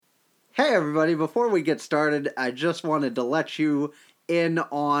Hey everybody, before we get started, I just wanted to let you in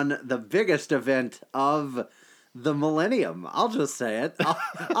on the biggest event of the millennium. I'll just say it.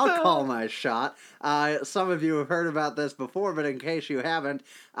 I'll call my shot. Some of you have heard about this before, but in case you haven't,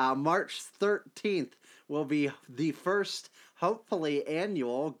 March 13th will be the first, hopefully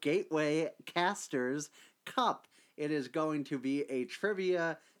annual, Gateway Casters Cup. It is going to be a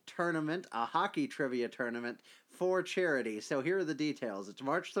trivia tournament, a hockey trivia tournament for charity. So here are the details. It's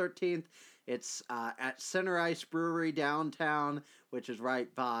March 13th. It's at Center Ice Brewery downtown, which is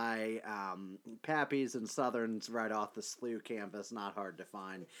right by Pappy's and Southern's, right off the SLU campus. Not hard to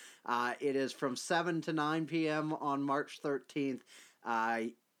find. It is from 7 to 9 p.m. on March 13th.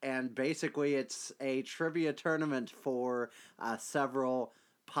 And basically, it's a trivia tournament for several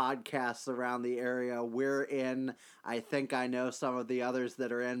podcasts around the area. We're in. I think I know some of the others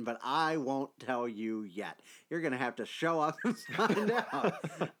that are in, but I won't tell you yet. You're going to have to show up and find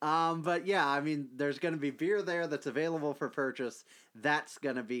out. But yeah, I mean, there's going to be beer there that's available for purchase. That's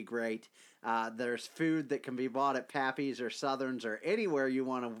going to be great. There's food that can be bought at Pappy's or Southern's or anywhere you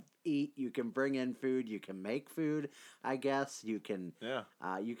want to eat. You can bring in food. You can make food, I guess. You can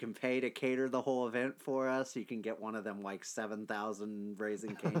you can pay to cater the whole event for us. You can get one of them like 7,000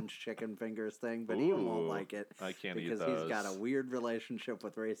 Raising Cane's chicken fingers thing, but he won't like it. I can't eat because those. He's got a weird relationship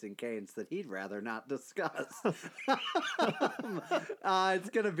with Raising Cane's that he'd rather not discuss. It's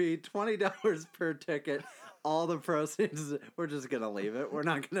going to be $20 per ticket. All the proceeds, we're just going to leave it. We're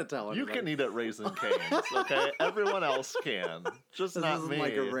not going to tell You anybody. can eat at Raising Cane's, okay? Everyone else can. Just This not isn't me.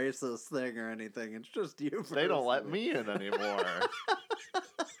 like a racist thing or anything. It's just you. They don't let personally. me in anymore.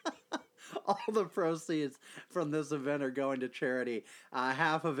 All the proceeds from this event are going to charity.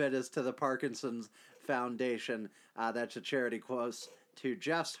 Half of it is to the Parkinson's Foundation. That's a charity close to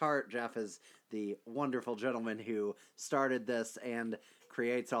Jeff's heart. Jeff is the wonderful gentleman who started this and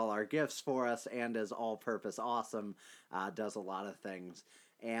creates all our gifts for us and is all-purpose awesome, does a lot of things.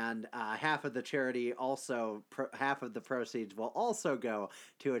 And half of the charity also, half of the proceeds will also go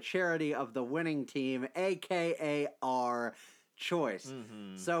to a charity of the winning team, a.k.a. our choice.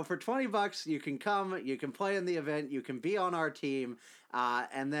 Mm-hmm. So for $20, you can come, you can play in the event, you can be on our team,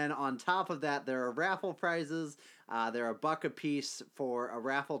 and then on top of that, there are raffle prizes. They're $1 a piece for a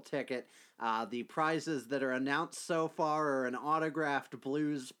raffle ticket. The prizes that are announced so far are an autographed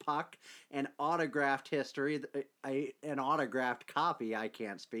Blues puck, an autographed history, an autographed copy, I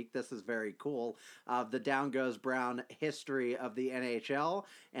can't speak, this is very cool, of the Down Goes Brown history of the NHL,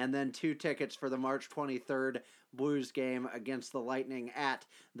 and then 2 tickets for the March 23rd Blues game against the Lightning at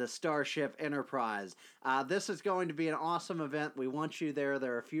the Starship Enterprise. This is going to be an awesome event. We want you there.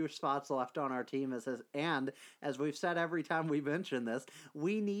 There are a few spots left on our team, and as we've said every time we mention this,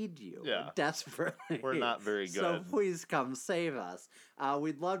 we need you desperately. We're not very good. So please come save us.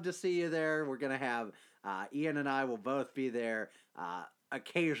 We'd love to see you there. We're going to have Ian and I will both be there.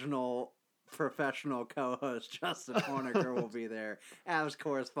 Occasional professional co-host Justin Horniger will be there. Avs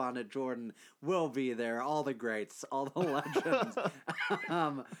correspondent Jordan will be there. All the greats, all the legends.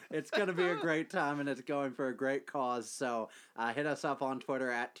 It's going to be a great time, and it's going for a great cause. So hit us up on Twitter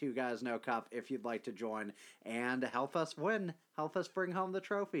at 2guysnocup if you'd like to join and help us win. Help us bring home the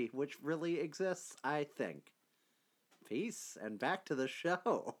trophy, which really exists, I think. Peace, and back to the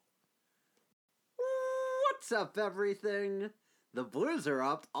show. What's up, everything? The Blues are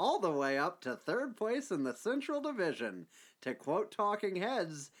up all the way up to 3rd place in the Central Division. To quote Talking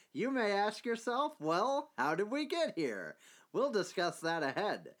Heads, you may ask yourself, well, how did we get here? We'll discuss that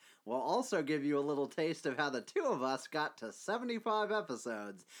ahead. We'll also give you a little taste of how the two of us got to 75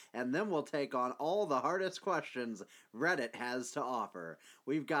 episodes, and then we'll take on all the hardest questions Reddit has to offer.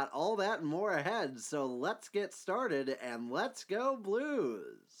 We've got all that and more ahead, so let's get started and let's go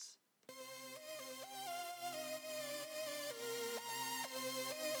Blues!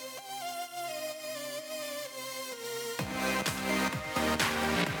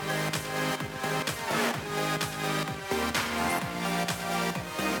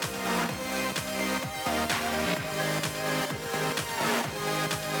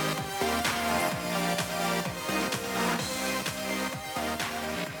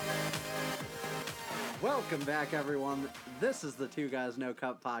 Welcome back, everyone. This is the Two Guys No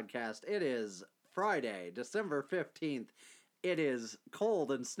Cup podcast. It is Friday, December 15th. It is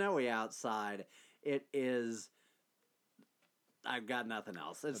cold and snowy outside. It is... I've got nothing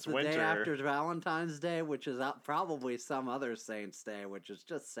else. It's the winter. Day after Valentine's Day, which is probably some other saint's day, which is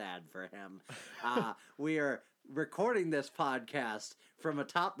just sad for him. We are recording this podcast from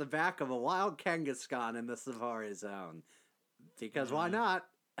atop the back of a wild Kangaskhan in the Safari Zone. Because why not?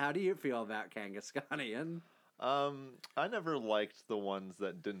 How do you feel about Kangaskhan, Ian? I never liked the ones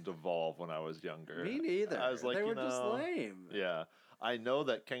that didn't evolve when I was younger. Me neither. I was like, they were just lame. Yeah. I know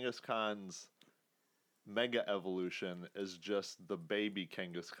that Genghis Khan's Mega Evolution is just the baby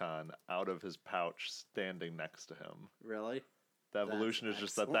Genghis Khan out of his pouch standing next to him. Really? The evolution That's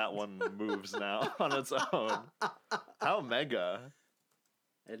is just that one moves now on its own. How mega?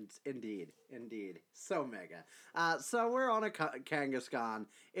 And indeed, so mega. So we're on a Kangaskhan.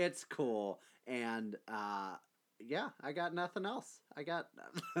 It's cool, and yeah, I got nothing else. I got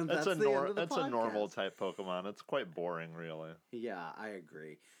that's a the end of the It's a podcast. normal type Pokemon. It's quite boring, really. Yeah, I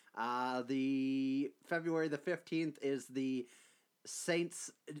agree. The February the 15th is the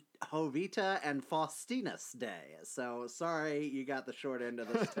Saints Jovita and Faustinus Day. So sorry you got the short end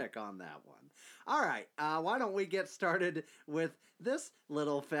of the stick on that one. All right, why don't we get started with this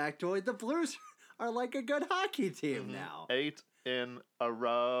little factoid? The Blues are like a good hockey team now. 8 in a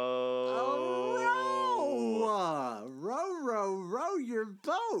row. Row your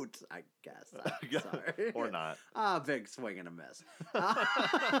boat. I guess. I'm sorry. Or not. Big swing and a miss.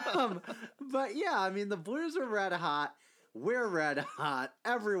 But yeah, I mean, the Blues are red hot. We're red hot.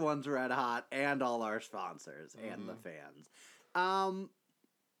 Everyone's red hot, and all our sponsors and the fans.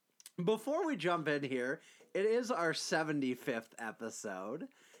 Before we jump in here, it is our 75th episode,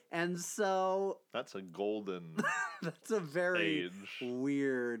 and so That's a golden that's a very age.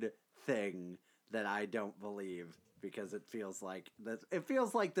 weird thing that I don't believe, because it feels like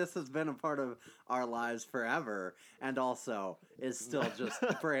this has been a part of our lives forever, and also is still just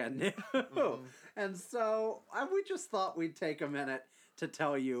brand new. And so we just thought we'd take a minute to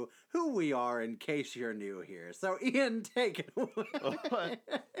tell you who we are in case you're new here. So Ian, take it away.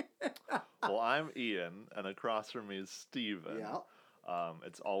 Well, I'm Ian, and across from me is Steven. Yeah.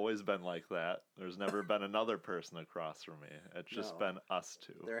 It's always been like that. There's never been another person across from me. It's just been us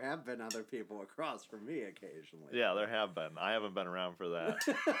two. There have been other people across from me occasionally. Yeah, there have been. I haven't been around for that.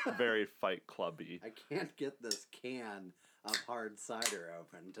 Very Fight Clubby. I can't get this can of hard cider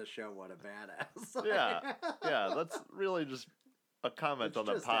open to show what a badass. Yeah, that's really just a comment It's on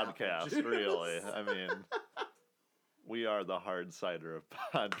the just apple podcast, juice. really. I mean, we are the hard cider of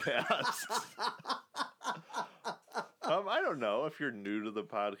podcasts. I don't know if you're new to the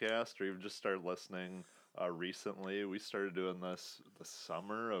podcast or you've just started listening recently. We started doing this the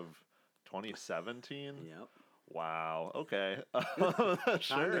summer of 2017. Yep. Wow. Okay. Time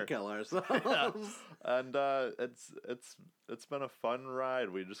Sure. to kill ourselves. And it's been a fun ride.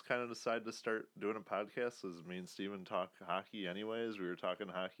 We just kind of decided to start doing a podcast as me and Steven talk hockey anyways. We were talking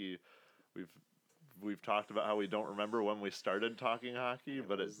hockey. We've talked about how we don't remember when we started talking hockey,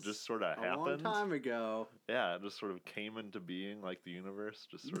 but it just sort of happened. A long time ago. Yeah, it just sort of came into being, like the universe,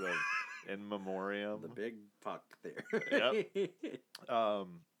 just sort of in memoriam. The big puck there. Yep.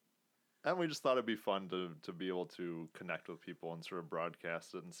 And we just thought it'd be fun to be able to connect with people and sort of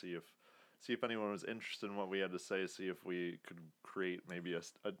broadcast it and see if anyone was interested in what we had to say, see if we could create maybe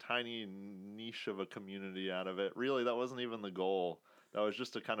a tiny niche of a community out of it. Really, that wasn't even the goal. That was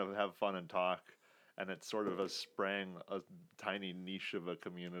just to kind of have fun and talk. And it sort of has sprang a tiny niche of a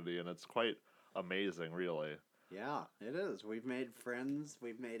community, and it's quite amazing, really. Yeah, it is. We've made friends.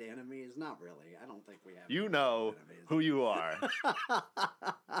 We've made enemies. Not really. I don't think we have. You know enemies. who you are.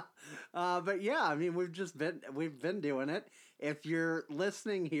 But yeah, I mean, we've been doing it. If you're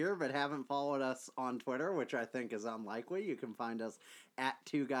listening here but haven't followed us on Twitter, which I think is unlikely, you can find us at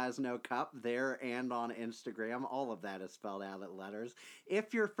 2guysnocup there and on Instagram. All of that is spelled out at letters.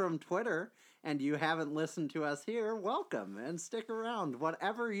 If you're from Twitter and you haven't listened to us here, welcome and stick around.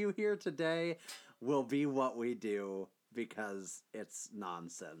 Whatever you hear today will be what we do, because it's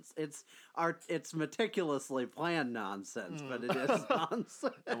nonsense. It's meticulously planned nonsense, but it is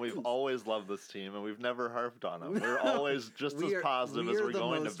nonsense. And we've always loved this team, and we've never harped on them. We're always just as positive as we're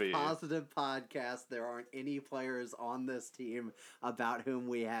going to be. We are the most positive podcast. There aren't any players on this team about whom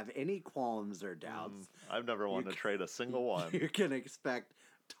we have any qualms or doubts. I've never wanted to trade a single one. You can expect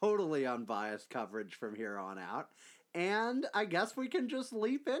totally unbiased coverage from here on out. And I guess we can just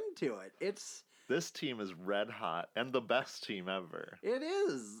leap into it. This team is red hot and the best team ever. It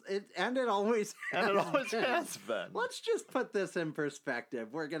is. It always has been. Let's just put this in perspective.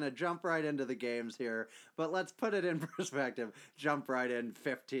 We're going to jump right into the games here, but let's put it in perspective. Jump right in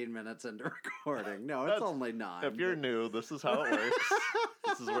 15 minutes into recording. No, it's only 9. If you're new, this is how it works.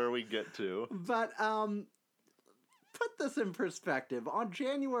 This is where we get to. But put this in perspective. On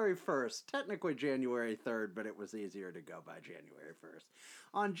January 1st, technically January 3rd, but it was easier to go by January 1st.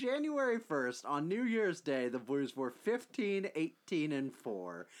 On January 1st, on New Year's Day, the Blues were 15, 18, and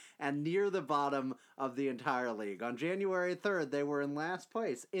 4, and near the bottom of the entire league. On January 3rd, they were in last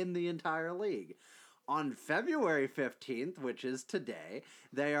place in the entire league. On February 15th, which is today,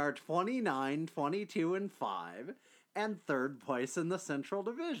 they are 29, 22, and 5, and third place in the Central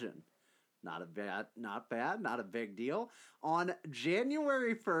Division. Not a big deal. On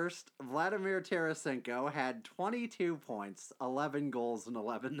January 1st, Vladimir Tarasenko had 22 points, 11 goals, and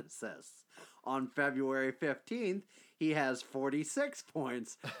 11 assists. On February 15th, he has 46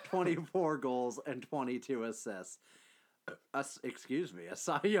 points, 24 goals, and 22 assists. A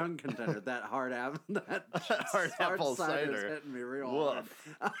Cy Young contender. That hard apple cider is hitting me real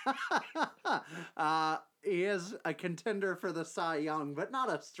hard. He is a contender for the Cy Young, but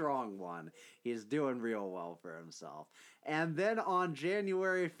not a strong one. He's doing real well for himself. And then on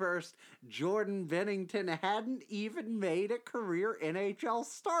January 1st, Jordan Binnington hadn't even made a career NHL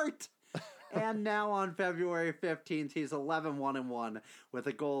start. And now on February 15th, he's 11-1-1 with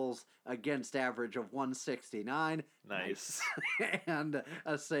a goals against average of 169. Nice. And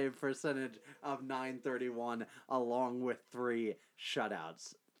a save percentage of 931, along with 3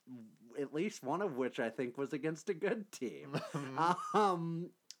 shutouts. At least one of which I think was against a good team.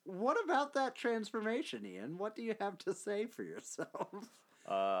 What about that transformation, Ian? What do you have to say for yourself?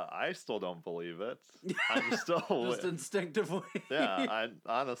 I still don't believe it. I'm still just instinctively. Yeah,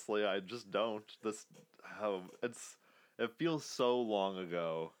 I just don't. It feels so long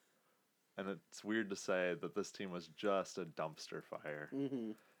ago, and it's weird to say that this team was just a dumpster fire.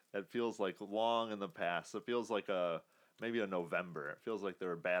 Mm-hmm. It feels like long in the past. It feels like maybe a November. It feels like they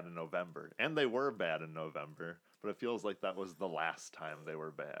were bad in November, and they were bad in November. But it feels like that was the last time they were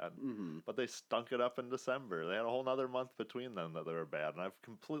bad. Mm-hmm. But they stunk it up in December. They had a whole nother month between them that they were bad. And I've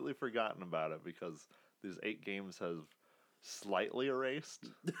completely forgotten about it because these 8 games have slightly erased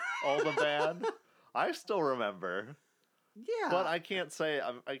all the bad. I still remember. Yeah. But I can't say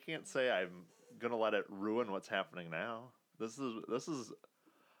I'm gonna let it ruin what's happening now. This is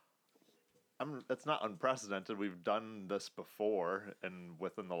it's not unprecedented. We've done this before and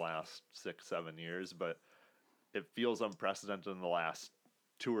within the last 6-7 years, but it feels unprecedented in the last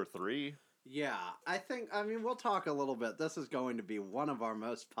 2 or 3. Yeah, we'll talk a little bit. This is going to be one of our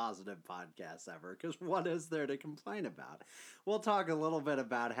most positive podcasts ever, because what is there to complain about? We'll talk a little bit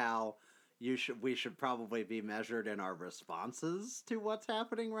about how we should probably be measured in our responses to what's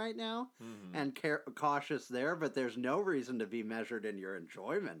happening right now, and cautious there, but there's no reason to be measured in your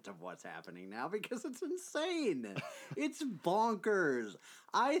enjoyment of what's happening now, because it's insane. It's bonkers.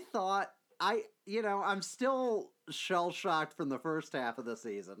 I'm still shell-shocked from the first half of the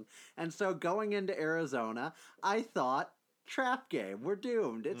season. And so going into Arizona, I thought, trap game, we're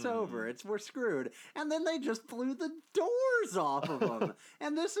doomed. It's over. We're screwed. And then they just blew the doors off of them.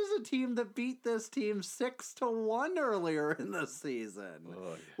 And this is a team that beat this team 6-1 earlier in the season,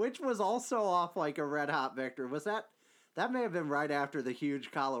 which was also off like a red-hot victory. Was that may have been right after the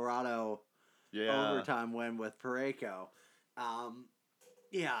huge Colorado overtime win with Parayko.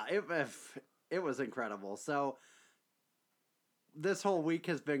 Yeah, it was incredible. So this whole week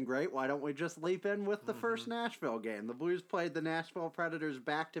has been great. Why don't we just leap in with the first Nashville game? The Blues played the Nashville Predators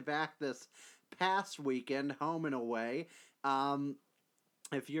back-to-back this past weekend, home and away.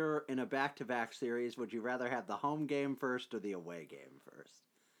 If you're in a back-to-back series, would you rather have the home game first or the away game first?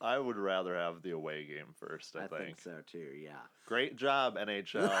 I would rather have the away game first, I think. So too, yeah. Great job,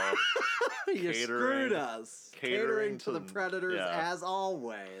 NHL. You screwed us. Catering to the Predators, as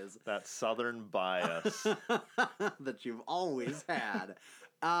always. That southern bias. That you've always had.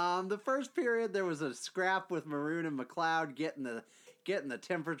 The first period, there was a scrap with Maroon and McLeod getting the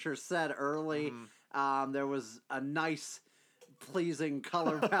temperature set early. There was a nice, pleasing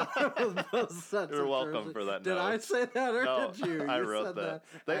color palette with both sets. You're welcome for that. Did I say that or no, did you? I wrote that.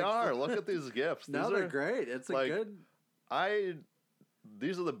 They are. Look at these gifts. They're great. It's a good.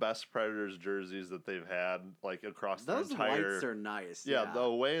 These are the best Predators jerseys that they've had, like, across the entire... Those whites are nice. Yeah, the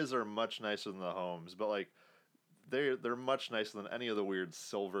aways are much nicer than the homes, but, like, they're much nicer than any of the weird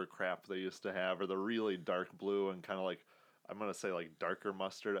silver crap they used to have, or the really dark blue and kind of, like, I'm going to say, like, darker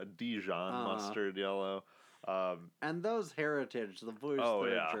mustard, a Dijon mustard yellow. And those Heritage, the Blues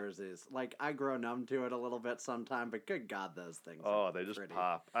jerseys, like, I grow numb to it a little bit sometime, but good God, those things are they just pretty.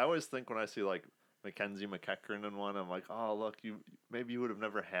 pop. I always think when I see, like, Mackenzie McEachern in one, I'm like, oh, look, maybe you would have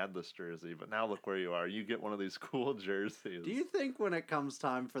never had this jersey, but now look where you are. You get one of these cool jerseys. Do you think when it comes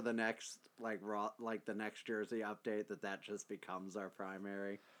time for the next, the next jersey update, that just becomes our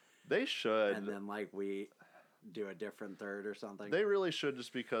primary? They should. And then, we do a different third or something? They really should,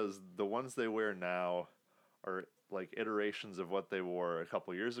 just because the ones they wear now are, like, iterations of what they wore a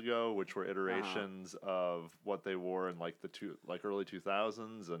couple years ago, which were iterations of what they wore in, like, the early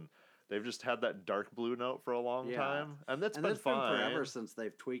 2000s, and they've just had that dark blue note for a long time, and that's been it's fine. been forever since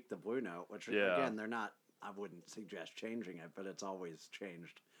they've tweaked the blue note, which again they're not. I wouldn't suggest changing it, but it's always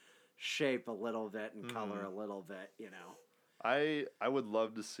changed shape a little bit and color a little bit. I would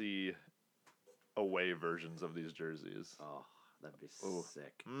love to see away versions of these jerseys. Oh, that'd be Ooh.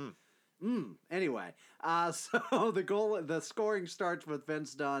 sick. Anyway, so the scoring starts with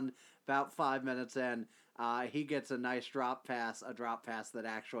Vince Dunn about 5 minutes in. He gets a nice drop pass that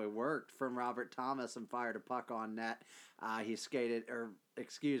actually worked from Robert Thomas and fired a puck on net. He fired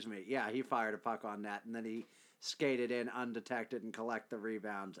a puck on net, and then he skated in undetected and collect the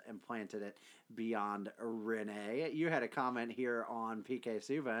rebounds and planted it beyond Rene. You had a comment here on PK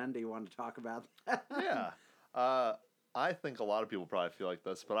Subban. Do you want to talk about that? Yeah. I think a lot of people probably feel like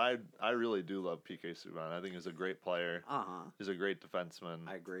this, but I really do love PK Subban. I think he's a great player. He's a great defenseman.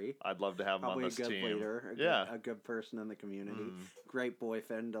 I agree. I'd love to have him Probably on this a good team. leader, a good person in the community. Great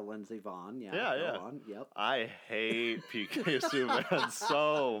boyfriend to Lindsey Vaughn. Yeah. On. Yep. I hate PK Subban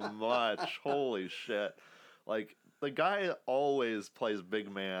so much. Holy shit. Like, the guy always plays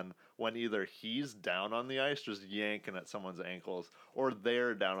big man when either he's down on the ice just yanking at someone's ankles, or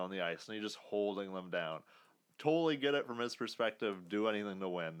they're down on the ice and he's just holding them down. Totally get it from his perspective, do anything to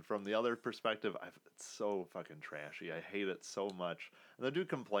win. From the other perspective, it's so fucking trashy. I hate it so much. And the dude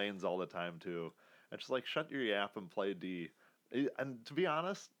complains all the time, too. It's just like, shut your yap and play D. And to be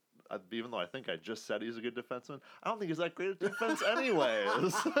honest, even though I think I just said he's a good defenseman, I don't think he's that great at defense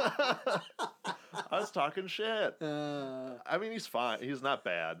anyways. I was talking shit. I mean, he's fine. He's not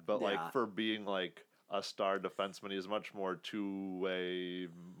bad, but like for being like a star defenseman, he's much more two-way,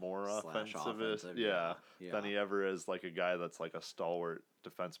 more offensive than he ever is like a guy that's like a stalwart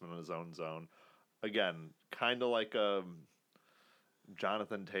defenseman in his own zone. Again, kind of like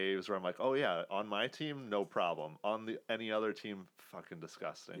Jonathan Taves, where I'm like, oh yeah, on my team, no problem. On any other team, fucking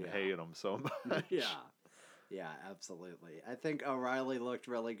disgusting. Hate him so much. Yeah, absolutely. I think O'Reilly looked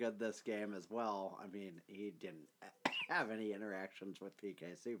really good this game as well. I mean, he didn't have any interactions with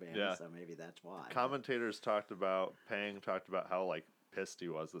PK Subban, so maybe that's why. Commentators talked about how like pissed he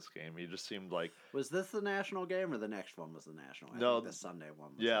was this game. He just seemed like... Was this the national game or the next one was the national? No, I think the Sunday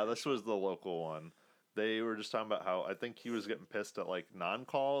one was this was the local one. They were just talking about how I think he was getting pissed at like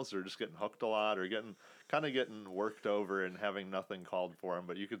non-calls or just getting hooked a lot or getting worked over and having nothing called for him.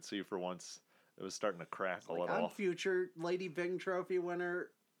 But you could see for once it was starting to crack a little. I'm future Lady Bing Trophy winner,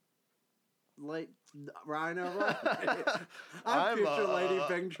 Ryan O'Reilly. I'm future Lady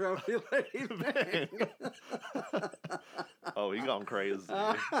Bing Trophy Lady Bing. Oh, he gone crazy.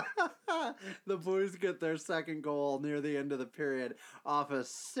 The Blues get their second goal near the end of the period off a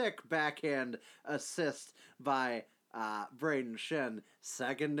sick backhand assist by Braden Shen.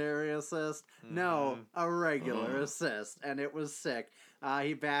 Secondary assist? No, a regular assist, and it was sick.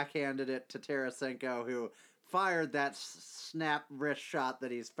 He backhanded it to Tarasenko, who fired that snap wrist shot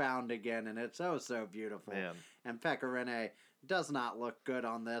that he's found again, and it's so beautiful. Man. And Pekka Rinne does not look good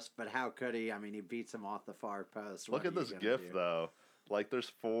on this, but how could he? I mean, he beats him off the far post. Look at this gif, though. Like,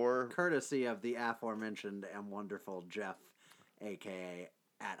 there's 4... Courtesy of the aforementioned and wonderful Jeff, a.k.a.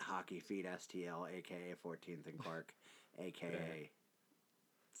 at HockeyFeedSTL, a.k.a. 14th and Clark, a.k.a.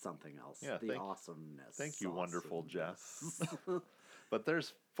 something else. Yeah, awesomeness. Thank you, wonderful Jeff. But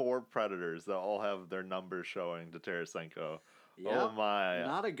there's 4 Predators that all have their numbers showing to Tarasenko. Yep, oh my.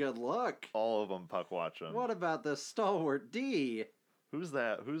 Not a good look. All of them puck watching. What about the stalwart D? Who's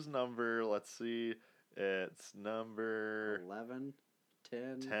that? Who's number? Let's see. It's number 11,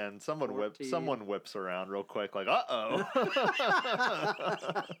 10. 10. Someone 14. Someone whips around real quick like, uh-oh.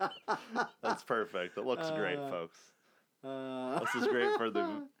 That's perfect. It looks great, folks. This is great for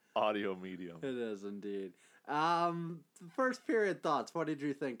the audio medium. It is indeed. First period thoughts. What did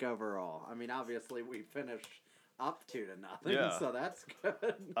you think overall? I mean, obviously we finished up 2-0, so that's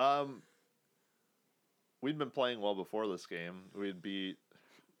good. We'd been playing well before this game. We'd beat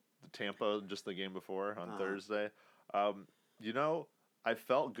Tampa just the game before on Thursday. I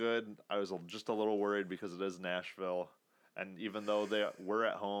felt good. I was just a little worried because it is Nashville. And even though we're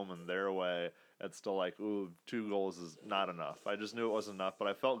at home and they're away, it's still like, 2 goals is not enough. I just knew it wasn't enough, but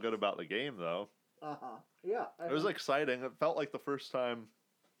I felt good about the game, though. Yeah. It was exciting. It felt like the first time,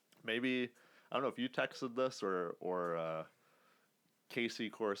 maybe, I don't know if you texted this or Casey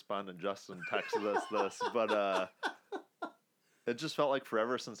correspondent Justin texted us this, but it just felt like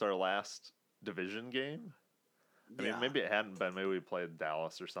forever since our last division game. I mean, maybe it hadn't been. Maybe we played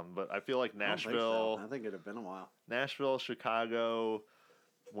Dallas or something. But I feel like Nashville. I think it'd have been a while. Nashville, Chicago,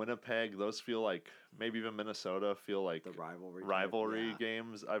 Winnipeg. Those feel like maybe even Minnesota feel like the rivalry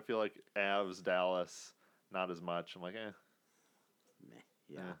games. I feel like Avs, Dallas, not as much. I'm like, eh.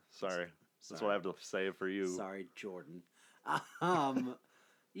 Yeah. Sorry. That's Sorry. what I have to say for you. Sorry, Jordan.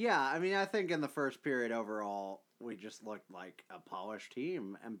 Yeah, I mean, I think in the first period overall, we just looked like a polished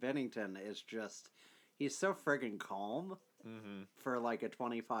team, and Bennington is just, he's so friggin' calm Mm-hmm. for like a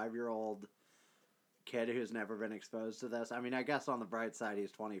 25-year-old kid who's never been exposed to this. I mean, I guess on the bright side,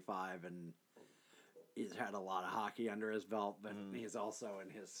 he's 25 and he's had a lot of hockey under his belt, but he's also in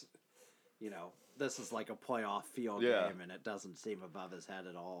his, this is like a playoff field game, and it doesn't seem above his head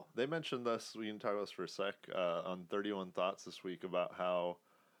at all. They mentioned this, we can talk about this for a sec, on 31 Thoughts this week about how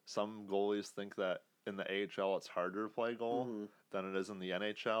some goalies think that in the AHL it's harder to play goal than it is in the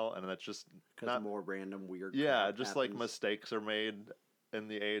NHL, and that's just Because more random weird crap just happens. like mistakes are made in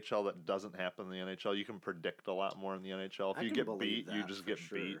the AHL that doesn't happen in the NHL. You can predict a lot more in the NHL. If you get beat, you just get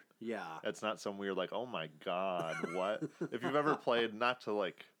beat. Yeah. It's not some weird like, oh my god, what? If you've ever played, not to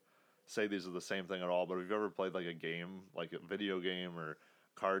like say these are the same thing at all, but if you've ever played like a game, like a video game or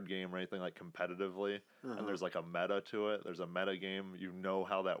card game or anything like competitively, and there's like a meta to it, there's a meta game, you know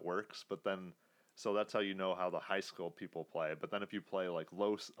how that works, but then so that's how you know how the high skill people play. But then if you play like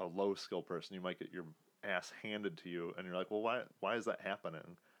a low skill person, you might get your ass handed to you, and you're like, well, why is that happening?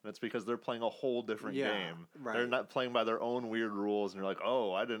 And it's because they're playing a whole different game. Right. They're not playing by their own weird rules, and you're like,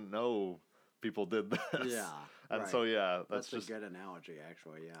 oh, I didn't know people did this. Yeah. And right. so that's just a good analogy,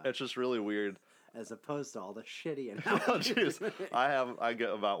 actually. Yeah. It's just really weird. As opposed to all the shitty Oh, analogies. jeez. I get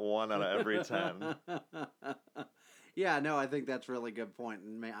about 1 out of every 10. Yeah, no, I think that's a really good point.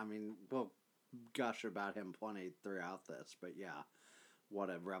 And I mean, we'll gush about him plenty throughout this, but yeah, what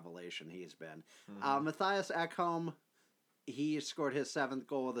a revelation he's been. Matthias Ekholm, he scored his 7th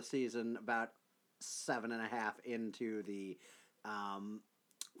goal of the season about 7.5 into the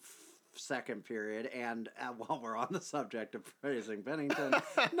second period, and while we're on the subject of praising Bennington,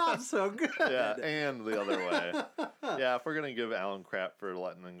 not so good. Yeah, and the other way. Yeah, if we're gonna give Allen crap for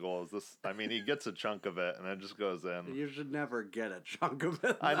letting in goals, he gets a chunk of it, and it just goes in. You should never get a chunk of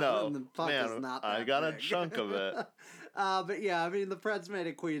it. I know, the puck man. is not I that got big. a chunk of it. But yeah, I mean, the Preds made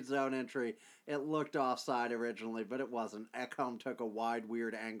a Queen zone entry. It looked offside originally, but it wasn't. Ekholm took a wide,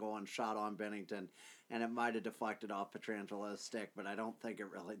 weird angle and shot on Bennington, and it might have deflected off Pietrangela's stick, but I don't think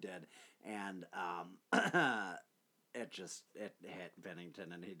it really did. And it hit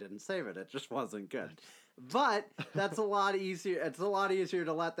Bennington, and he didn't save it. It just wasn't good. But that's a lot easier. It's a lot easier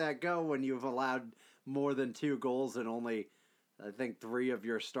to let that go when you've allowed more than 2 goals in only, I think, 3 of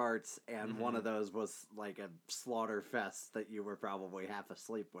your starts, and one of those was like a slaughter fest that you were probably half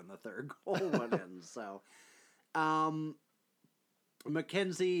asleep when the 3rd goal went in. So,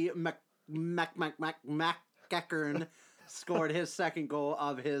 Mackenzie McEachern scored his 2nd goal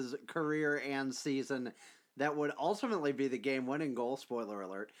of his career and season. That would ultimately be the game-winning goal. Spoiler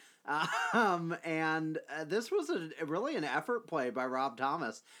alert. And this was really an effort play by Rob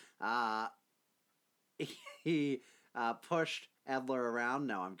Thomas. He pushed Edler around.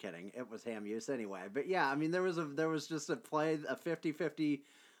 No, I'm kidding. It was Hamhuis anyway. But yeah, I mean, there was just a play, a 50-50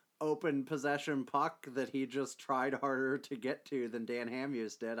 open possession puck that he just tried harder to get to than Dan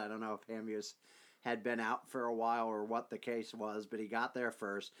Hamhuis did. I don't know if Hamhuis had been out for a while or what the case was, but he got there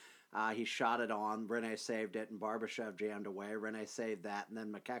first. He shot it on. Rene saved it, and Barbashev jammed away. Rene saved that, and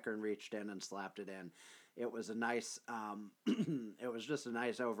then McEachern reached in and slapped it in. It was a nice, it was just a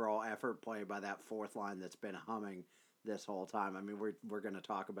nice overall effort play by that 4th line that's been humming this whole time. I mean, we're going to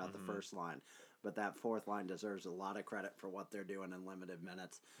talk about the first line, but that 4th line deserves a lot of credit for what they're doing in limited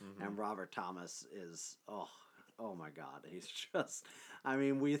minutes. And Robert Thomas is, oh my God, he's just, I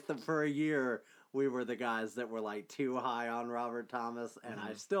mean, for a year, we were the guys that were like too high on Robert Thomas, and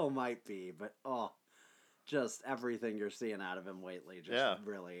I still might be, but just everything you're seeing out of him lately,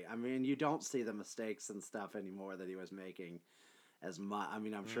 really, I mean, you don't see the mistakes and stuff anymore that he was making as much. I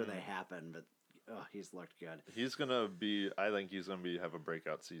mean, I'm sure they happen, but he's looked good. He's gonna have a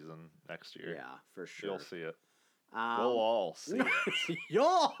breakout season next year. Yeah, for sure. You'll see it. We'll all see it.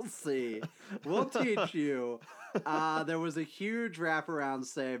 You'll see. We'll teach you. There was a huge wraparound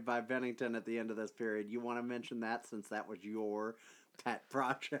save by Bennington at the end of this period. You want to mention that since that was your pet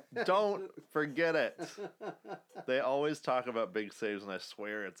project? Don't forget it. They always talk about big saves, and I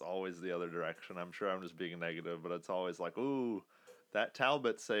swear it's always the other direction. I'm sure I'm just being negative, but it's always like, ooh, that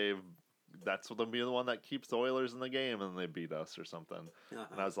Talbot save, that's what will be the one that keeps the Oilers in the game, and they beat us or something.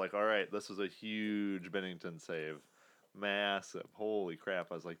 And I was like, all right, this was a huge Bennington save. Massive. Holy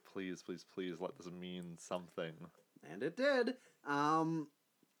crap. I was like, please, please, please let this mean something. And it did.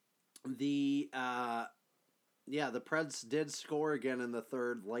 The Preds did score again in the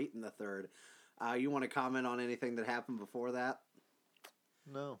 3rd, late in the 3rd. You want to comment on anything that happened before that?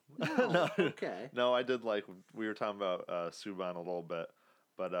 No. No. Okay. No, I did we were talking about Subban a little bit.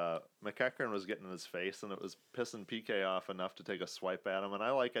 But McEachern was getting in his face, and it was pissing PK off enough to take a swipe at him. And I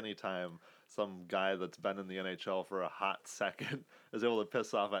like any time some guy that's been in the NHL for a hot second is able to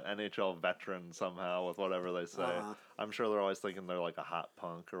piss off an NHL veteran somehow with whatever they say. I'm sure they're always thinking they're like a hot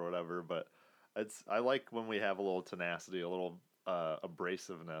punk or whatever, but I like when we have a little tenacity, a little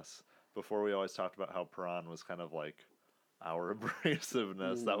abrasiveness. Before we always talked about how Perron was kind of like our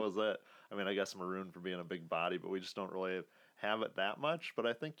abrasiveness. That was it. I mean, I guess Maroon for being a big body, but we just don't really have it that much. But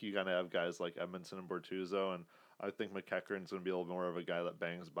I think you gotta have guys like Edmondson and Bortuzzo, and I think McEachern's gonna be a little more of a guy that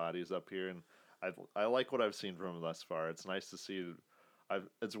bangs bodies up here, and I like what I've seen from him thus far. It's nice to see.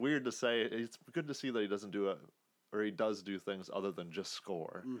 It's weird to say. It's good to see that he doesn't do it, or he does do things other than just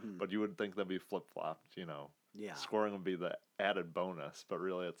score. But you would think that'd be flip flopped. Yeah. Scoring would be the added bonus, but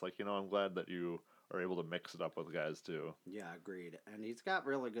really, it's like I'm glad that you are able to mix it up with guys too. Yeah, agreed. And he's got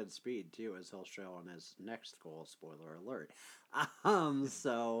really good speed too, as he'll show on his next goal. Spoiler alert.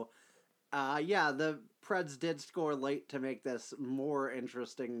 Yeah, the Preds did score late to make this more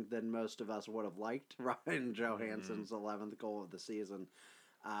interesting than most of us would have liked. Ryan Johansson's 11th goal of the season.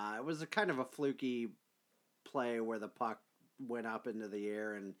 It was a kind of a fluky play where the puck went up into the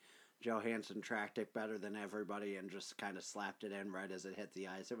air and Johansson tracked it better than everybody and just kind of slapped it in right as it hit the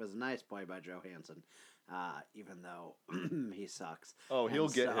ice. It was a nice play by Johansson, even though he sucks. Oh, he'll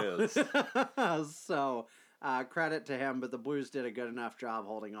get his. So, credit to him, but the Blues did a good enough job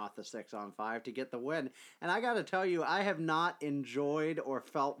holding off the 6-on-5 to get the win. And I got to tell you, I have not enjoyed or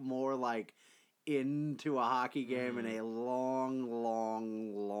felt more like into a hockey game in a long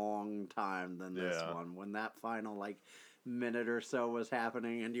time than this one. When that final, minute or so was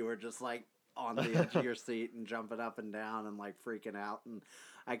happening and you were just on the edge of your seat and jumping up and down and freaking out, and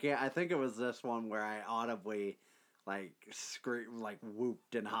I think it was this one where I audibly screamed,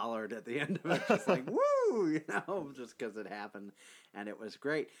 whooped and hollered at the end of it, just woo, just because it happened, and it was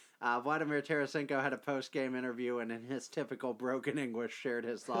great. Vladimir Tarasenko had a post-game interview and in his typical broken English shared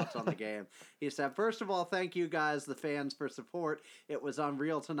his thoughts on the game. He said, "First of all, thank you guys, the fans, for support. It was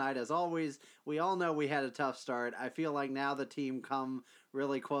unreal tonight as always. We all know we had a tough start. I feel like now the team come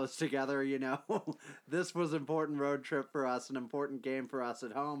really close together, This was an important road trip for us, an important game for us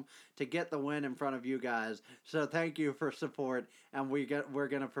at home to get the win in front of you guys. So thank you for support, and we're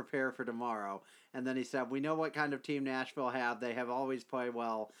going to prepare for tomorrow." And then he said, "We know what kind of team Nashville have. They have always played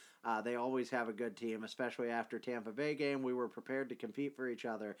well. They always have a good team, especially after Tampa Bay game. We were prepared to compete for each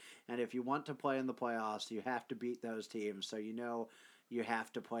other. And if you want to play in the playoffs, you have to beat those teams. So you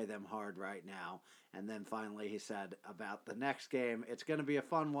have to play them hard right now." And then finally he said about the next game, "It's going to be a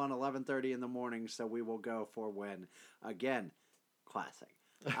fun one, 11:30 in the morning, so we will go for win." Again, classic.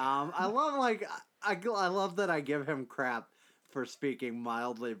 I love that I give him crap for speaking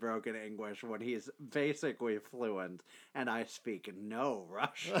mildly broken English when he's basically fluent, and I speak no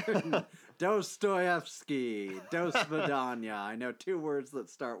Russian. Dostoevsky, Dosvidanya. I know 2 words that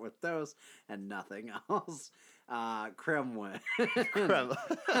start with dos and nothing else. Kremlin.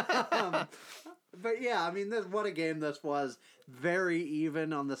 But yeah, I mean, what a game this was. Very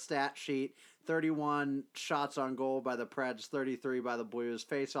even on the stat sheet. 31 shots on goal by the Preds, 33 by the Blues.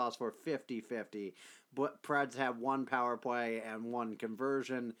 Faceoffs were 50-50. But Preds had 1 power play and 1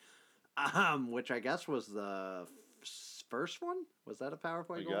 conversion, which I guess was the first one. Was that a power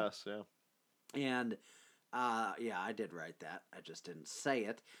play goal? I guess, yeah. And I did write that. I just didn't say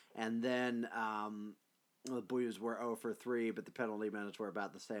it. And then the Blues were 0 for 3, but the penalty minutes were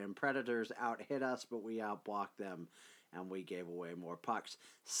about the same. Predators out-hit us, but we out-blocked them, and we gave away more pucks.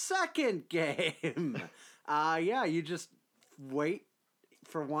 Second game! You just wait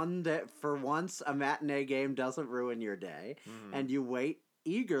for one day. For once, a matinee game doesn't ruin your day, and you wait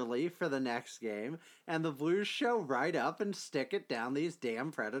eagerly for the next game, and the Blues show right up and stick it down these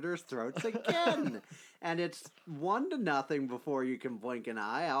damn Predators' throats again. And it's 1-0 before you can blink an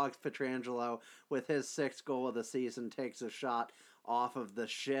eye. Alex Pietrangelo, with his 6th goal of the season, takes a shot off of the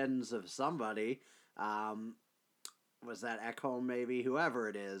shins of somebody. Was that Ekholm maybe? Whoever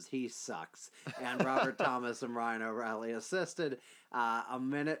it is, he sucks. And Robert Thomas and Ryan O'Reilly assisted. A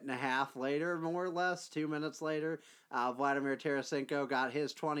minute and a half later, more or less, 2 minutes later, Vladimir Tarasenko got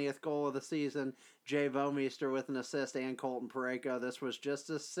his 20th goal of the season. Jay Bouwmeester with an assist and Colton Parayko. This was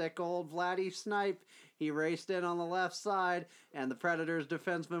just a sick old Vladdy snipe. He raced in on the left side, and the Predators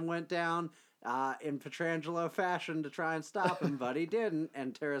defenseman went down in Pietrangelo fashion to try and stop him, but he didn't,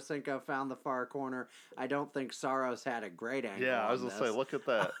 and Tarasenko found the far corner. I don't think Saros had a great angle. Yeah, I was going to say, look at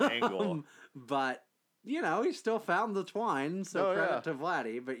that angle. But he still found the twine, so Oh, credit yeah. to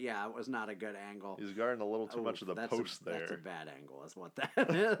Vladdy. But yeah, it was not a good angle. He's guarding a little too much of the That's post there. That's a bad angle, is what that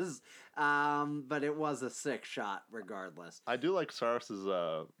is. But it was a sick shot, regardless. I do like Saras's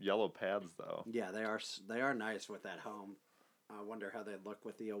yellow pads, though. Yeah, they are nice with that home. I wonder how they look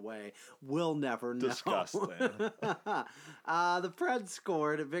with the away. We'll never know. Disgusting. The Preds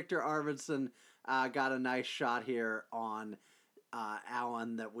scored. Victor Arvidsson got a nice shot here on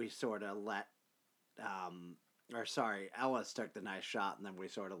Allen that we sort of let. Ellis took the nice shot, and then we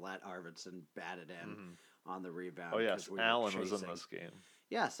sort of let Arvidsson bat it in on the rebound. Oh, yes, Allen was in this game.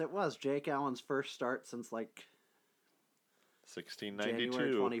 Yes, it was. Jake Allen's first start since, 1692.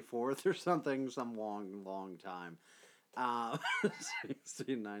 January 24th or something, some long time.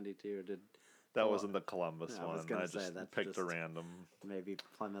 1692 That wasn't the Columbus I one. was gonna I say, just that's picked just a random. maybe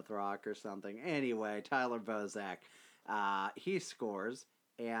Plymouth Rock or something. Anyway, Tyler Bozak, he scores,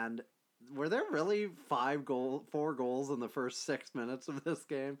 and were there really 4 goals in the first 6 minutes of this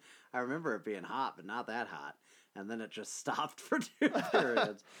game? I remember it being hot, but not that hot. And then it just stopped for 2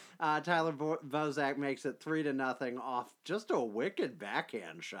 periods. Tyler Bozak makes it 3-0 off just a wicked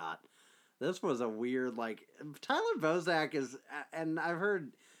backhand shot. This was a weird, Tyler Bozak is, and I've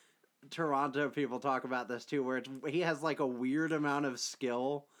heard Toronto people talk about this too, where he has a weird amount of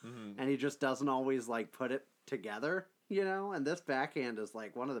skill, and he just doesn't always put it together, and this backhand is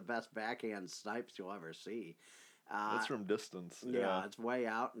one of the best backhand snipes you'll ever see. It's from distance. Yeah, it's way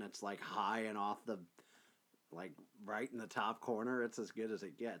out, and it's high and off the, right in the top corner. It's as good as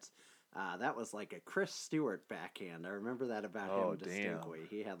it gets. That was a Chris Stewart backhand. I remember that about him distinctly. Damn.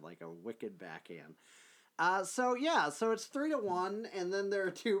 He had a wicked backhand. So it's 3-1, and then there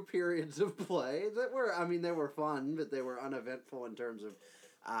are 2 periods of play that they were fun, but they were uneventful in terms of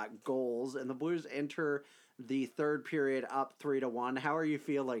goals. And the Blues enter the third period up 3-1. How are you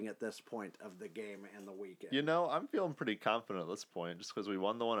feeling at this point of the game and the weekend? I'm feeling pretty confident at this point, just because we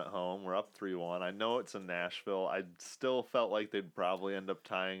won the one at home. We're up 3-1. I know it's in Nashville. I still felt like they'd probably end up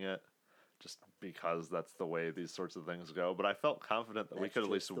tying it, just because that's the way these sorts of things go. But I felt confident that we could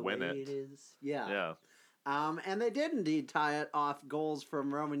at least win it. It is. Yeah. Yeah. And they did indeed tie it off goals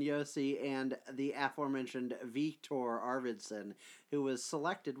from Roman Josi and the aforementioned Victor Arvidsson, who was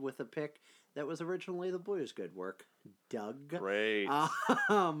selected with a pick that was originally the Blues. Good work, Doug. Great.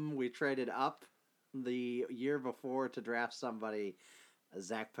 We traded up the year before to draft somebody,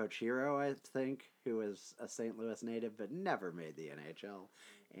 Zach Pochiro, I think, who is a St. Louis native but never made the NHL.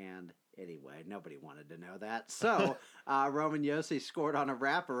 And anyway, nobody wanted to know that. So, Roman Josi scored on a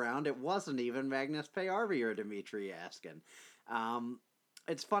wraparound. It wasn't even Magnus Payarvi or Dmitry Yaskin.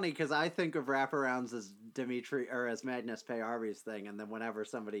 It's funny because I think of wraparounds as as Magnus Payarvi's thing, and then whenever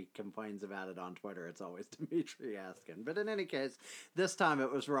somebody complains about it on Twitter, it's always Dmitry Yaskin. But in any case, this time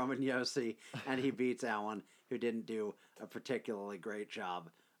it was Roman Josi, and he beats Allen, who didn't do a particularly great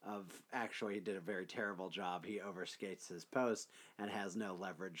job he did a very terrible job. He overskates his post and has no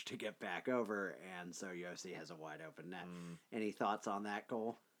leverage to get back over, and so Josi has a wide open net. Any thoughts on that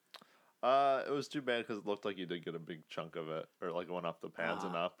goal? It was too bad because it looked like you did get a big chunk of it, or going up the pads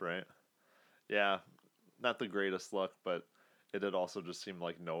and up, right? Yeah, not the greatest look, but it did also just seem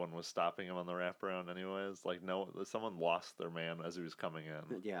like no one was stopping him on the wraparound anyways. Someone lost their man as he was coming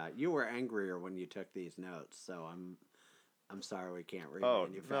in. Yeah, you were angrier when you took these notes, so I'm sorry we can't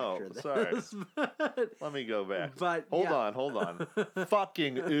remanufacture this. Sorry. But, Let me go back. But Hold on.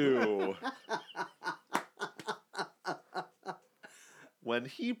 Fucking ew. When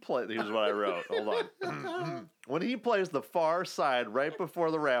he here's what I wrote. Hold on. When he plays the far side right before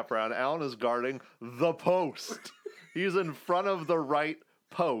the wraparound, Allen is guarding the post. He's in front of the right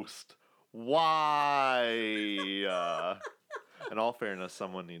post. Why? In all fairness,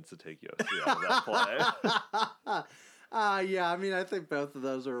 someone needs to take Josi out of that play. Yeah, I think both of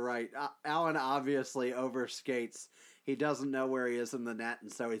those are right. Allen obviously overskates. He doesn't know where he is in the net,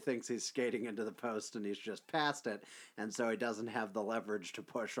 and so he thinks he's skating into the post, and he's just past it, and so he doesn't have the leverage to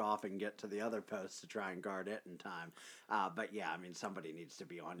push off and get to the other post to try and guard it in time. But yeah, somebody needs to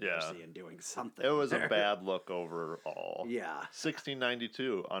be on Josi and doing something. It was there. a bad look overall. Yeah.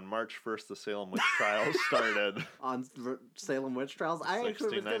 1692, on March 1st, the Salem witch trials started. On Salem witch trials? I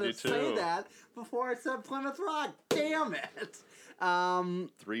actually was going to say that before I said Plymouth Rock. Damn it!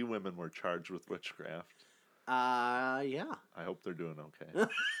 3 women were charged with witchcraft. Yeah. I hope they're doing okay.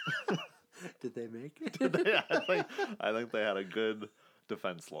 Did they make it? I think they had a good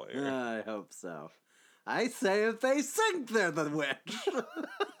defense lawyer. I hope so. I say if they sink, they're the witch.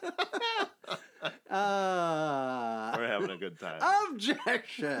 We're having a good time.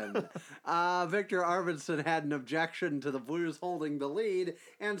 Objection! Victor Arvidsson had an objection to the Blues holding the lead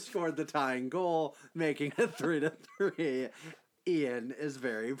and scored the tying goal, making it 3-3. Ian is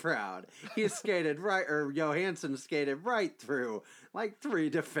very proud. He skated Johansson skated right through like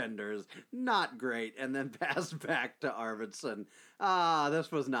 3 defenders. Not great. And then passed back to Arvidsson.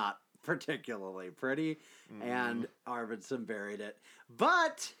 This was not particularly pretty. And Arvidsson buried it.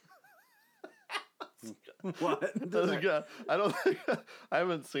 But... What? I don't think I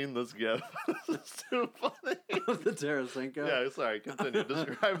haven't seen this gif. This is too funny. The Tarasenko. Yeah, sorry. Continue.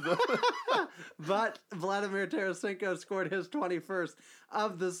 Describe the. But Vladimir Tarasenko scored his 21st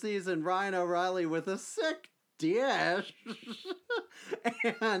of the season. Ryan O'Reilly with a sick dish.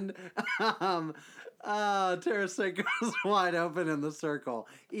 And Tarasenko's wide open in the circle.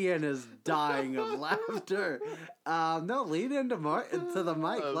 Ian is dying of laughter. No, lean into the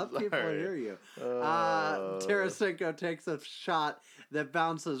mic. Let people hear you. Tarasenko takes a shot that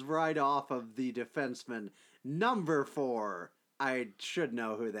bounces right off of the defenseman. Number 4. I should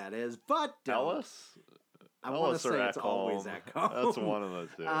know who that is, but don't. Ellis? I want to say it's always Ekholm. That's one of the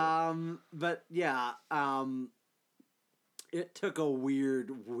two. But yeah, it took a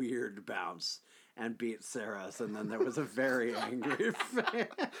weird bounce and beat Saros, and then there was a very angry fan.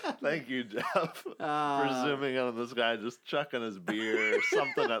 Thank you, Jeff, for zooming in on this guy just chucking his beer or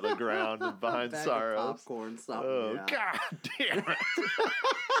something at the ground behind Saros. Popcorn, something. Oh, yeah. God damn it.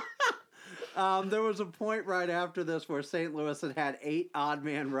 There was a point right after this where St. Louis had 8 odd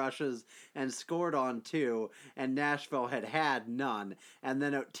man rushes and scored on 2, and Nashville had none. And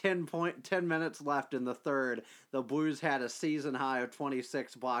then at 10 minutes left in the third, the Blues had a season high of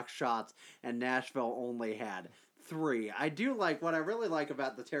 26 block shots, and Nashville only had 3. What I really like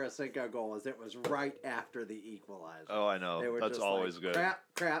about the Tarasenko goal is it was right after the equalizer. Oh, I know. That's always good.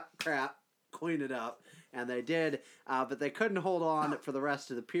 Crap. Clean it up. And they did, but they couldn't hold on for the rest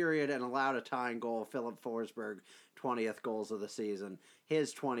of the period and allowed a tying goal. Philip Forsberg, 20th goals of the season.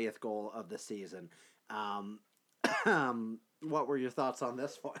 His 20th goal of the season. What were your thoughts on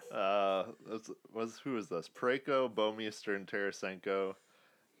this one? Who is this? Parayko, Bouwmeester, and Tarasenko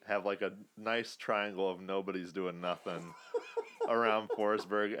have like a nice triangle of nobody's doing nothing around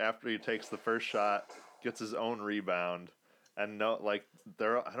Forsberg after he takes the first shot, gets his own rebound. And I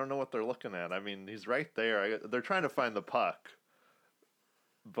don't know what they're looking at. I mean, he's right there. They're trying to find the puck,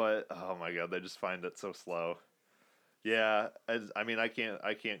 but oh my God, they just find it so slow. Yeah, I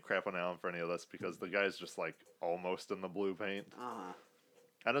can't crap on Allen for any of this because the guy's just like almost in the blue paint.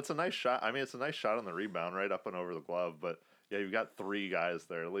 And it's a nice shot. I mean, it's a nice shot on the rebound, right up and over the glove. But yeah, you've got 3 guys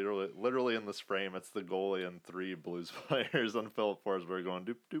there, literally in this frame. It's the goalie and 3 Blues players on Philip Forsberg going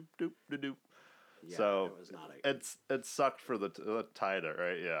doop doop doop doop doop. Yeah, so it was not it sucked for the tied it,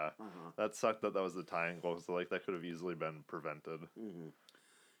 right? Yeah, that sucked that was the tying goal. So that could have easily been prevented. Mm-hmm.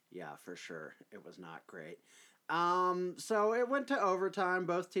 Yeah, for sure, it was not great. So it went to overtime.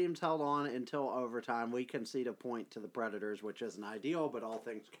 Both teams held on until overtime. We concede a point to the Predators, which isn't ideal, but all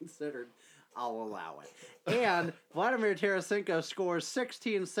things considered, I'll allow it. And Vladimir Tarasenko scores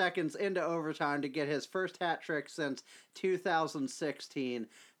 16 seconds into overtime to get his first hat trick since 2016.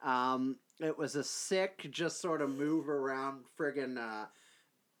 It was a sick, just sort of move around friggin',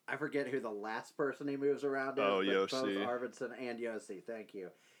 I forget who the last person he moves around is. Oh, Josi. Both Arvidsson and Josi, thank you.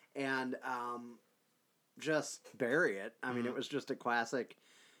 And just bury it. I mean, it was just a classic,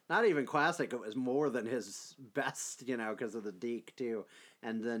 not even classic, it was more than his best, because of the deke, too.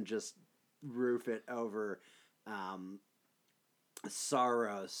 And then just roof it over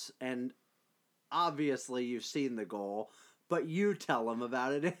Saros. And obviously, you've seen the goal. But you tell them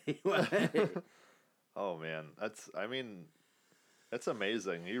about it anyway. Oh, man. It's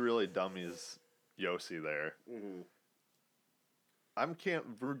amazing. He really dummies Josi there. Mm-hmm.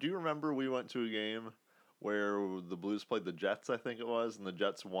 Do you remember we went to a game where the Blues played the Jets, I think it was, and the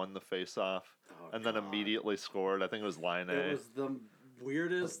Jets won the face-off and then immediately scored? I think it was Line A. It was the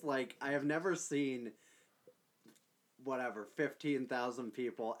weirdest, I have never seen... 15,000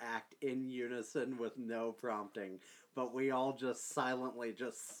 people act in unison with no prompting, but we all just silently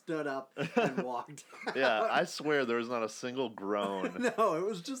just stood up and walked out. Yeah, I swear there was not a single groan. No, it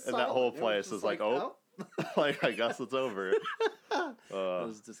was just and silent. that whole place is oh. I guess it's over. I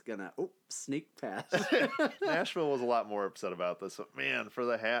was just gonna sneak past. Nashville was a lot more upset about this, but man, for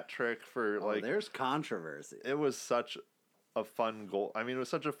the hat trick, there's controversy. It was such a fun goal. I mean, it was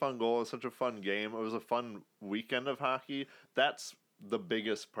such a fun goal. It was such a fun game. It was a fun weekend of hockey. That's the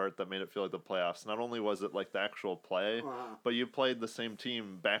biggest part that made it feel like the playoffs. Not only was it the actual play, but you played the same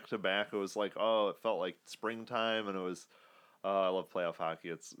team back to back. It was it felt like springtime, and it was, I love playoff hockey.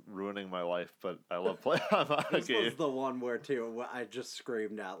 It's ruining my life, but I love playoff This hockey. was the one where, too, I just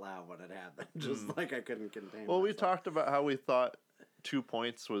screamed out loud when it happened. Just like I couldn't contain Well, we myself. talked about how we thought 2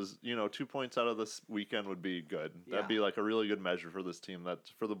 points was, 2 points out of this weekend would be good. That'd be like a really good measure for this team. That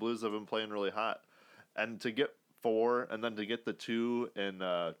for the Blues have been playing really hot, and to get 4 and then to get the 2 in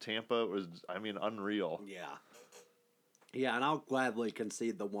Tampa was, unreal. Yeah, and I'll gladly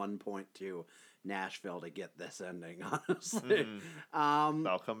concede the 1 point to Nashville to get this ending, honestly.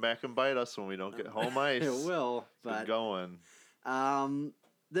 They'll come back and bite us when we don't get home ice. It will, Good but going.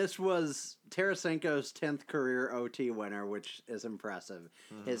 this was Tarasenko's 10th career OT winner, which is impressive.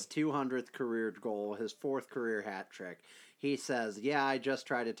 His 200th career goal, his 4th career hat trick. He says, yeah, I just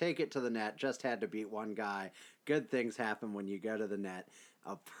tried to take it to the net, just had to beat one guy. Good things happen when you go to the net.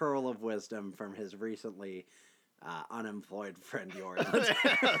 A pearl of wisdom from his recently unemployed friend yours.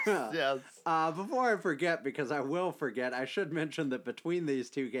 Yes. Before I forget, because I will forget, I should mention that between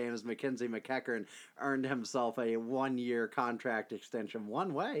these 2 games, Mackenzie McEachern earned himself a 1-year contract extension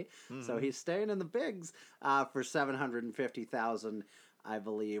one way. So he's staying in the bigs for $750,000. I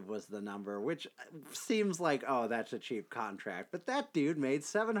believe was the number, which seems like, oh, that's a cheap contract. But that dude made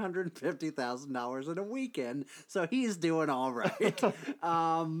 $750,000 in a weekend, so he's doing all right.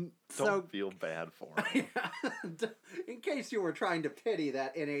 Don't feel bad for him. In case you were trying to pity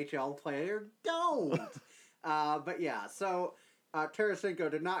that NHL player, don't. But yeah, so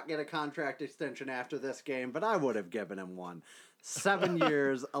Tarasenko did not get a contract extension after this game, but I would have given him one. 7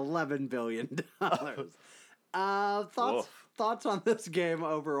 years, $11 billion. Thoughts on this game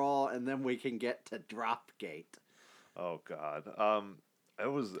overall, and then we can get to Dropgate. Oh God,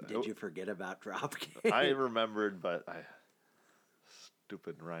 Did you forget about Dropgate? I remembered, but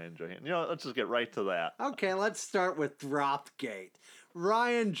stupid Ryan Johansson. Let's just get right to that. Okay, let's start with Dropgate.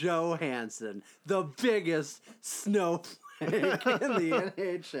 Ryan Johansson, the biggest snowflake in the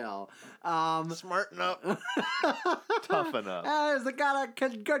NHL. Smarten up. Toughen up. He's got a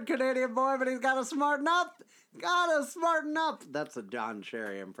good Canadian boy, but he's got to smarten up. Gotta smarten up. That's a Don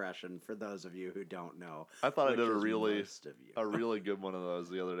Cherry impression for those of you who don't know. I thought I did a really good one of those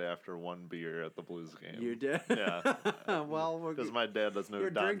the other day after one beer at the Blues game. You did? Yeah. Well, because my dad doesn't know who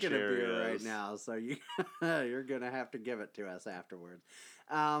you're Don drinking Cherry a beer is. right now, so you're gonna have to give it to us afterwards.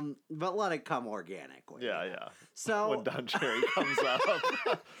 But let it come organically. Yeah. So when Don Cherry comes up,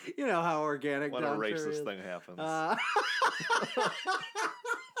 you know how organic when Don a Cherry racist is. thing happens.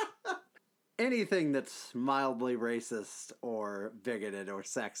 Anything that's mildly racist or bigoted or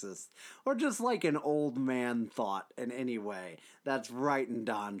sexist or just like an old man thought in any way, that's right in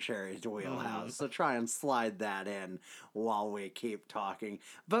Don Cherry's wheelhouse. So try and slide that in while we keep talking.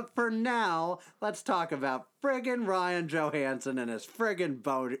 But for now, let's talk about friggin' Ryan Johansson and his friggin'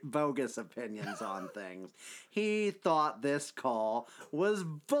 bogus opinions on things. He thought this call was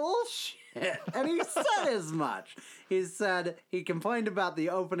bullshit. And he said as much. He said he complained about the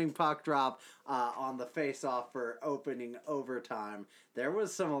opening puck drop on the face-off for opening overtime. There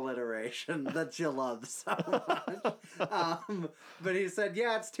was some alliteration that you love so much. But he said,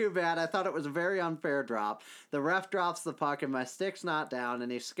 yeah, it's too bad. I thought it was a very unfair drop. The ref drops the puck and my stick's not down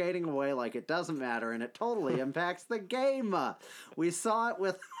and he's skating away like it doesn't matter and it totally impacts the game. We saw it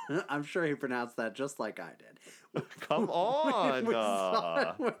with... I'm sure he pronounced that just like I did. Come on! We saw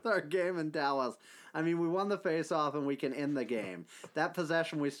it with our game in Dallas. I mean, we won the face-off and we can end the game. That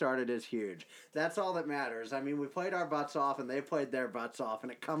possession we started is huge. That's all that matters. I mean, we played our butts off and they played their butts off,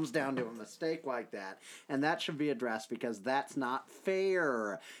 and it comes down to a mistake like that. And that should be addressed because that's not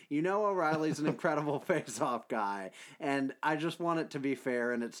fair. You know O'Reilly's an incredible face-off guy, and I just want it to be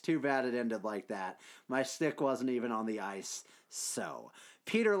fair, and it's too bad it ended like that. My stick wasn't even on the ice, so...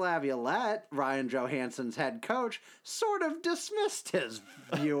 Peter Laviolette, Ryan Johansson's head coach, sort of dismissed his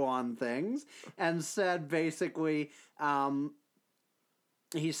view on things and said basically,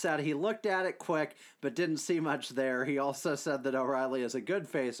 he said he looked at it quick but didn't see much there. He also said that O'Reilly is a good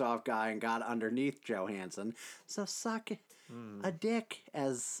face-off guy and got underneath Johansson. So suck a dick,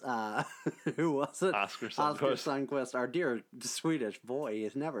 as who was it? Oscar Sundqvist. Oscar Sundqvist, our dear Swedish boy.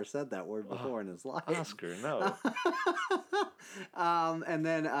 He's never said that word before in his life. Oscar, no. And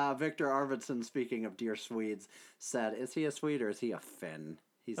then Victor Arvidsson, speaking of dear Swedes, said, "Is he a Swede or is he a Finn?"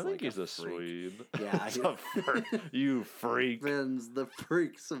 I think he's a Swede. Yeah, you freak. Finns, the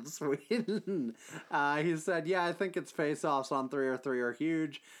freaks of Sweden. He said, "Yeah, I think its face-offs on 3-on-3 are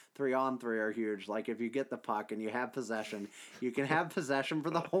huge. 3-on-3 are huge. Like, if you get the puck and you have possession, you can have possession for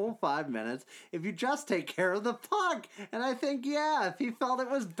the whole 5 minutes if you just take care of the puck. And I think, yeah, if he felt it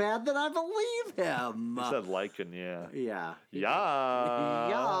was bad, then I believe him. He said yeah. Yeah.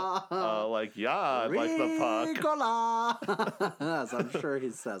 Yeah. Like the puck. Ricola. As I'm sure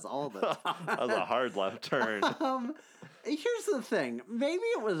he says all the time. That was a hard left turn. Here's the thing. Maybe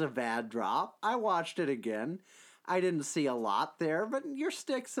it was a bad drop. I watched it again. I didn't see a lot there, but your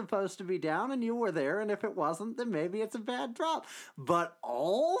stick's supposed to be down and you were there, and if it wasn't, then maybe it's a bad drop. But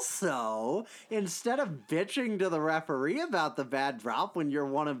also, instead of bitching to the referee about the bad drop when you're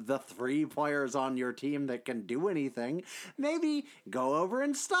one of the 3 players on your team that can do anything, maybe go over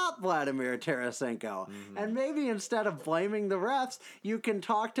and stop Vladimir Tarasenko. Mm-hmm. And maybe instead of blaming the refs, you can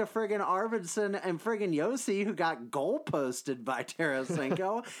talk to friggin' Arvidsson and friggin' Yossi, who got goal posted by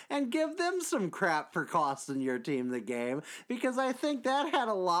Tarasenko, and give them some crap for costing your team the game, because I think that had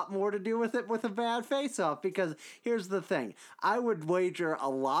a lot more to do with it with a bad face-off. Because here's the thing, I would wager a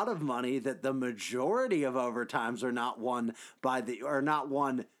lot of money that the majority of overtimes are not won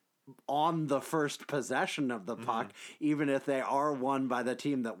on the first possession of the puck, even if they are won by the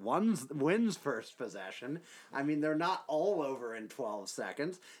team that wins first possession. I mean, they're not all over in 12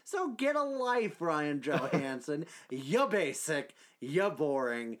 seconds. So get a life, Ryan Johansson. You basic, you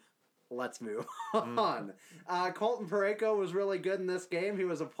boring. Let's move on. Colton Parayko was really good in this game. He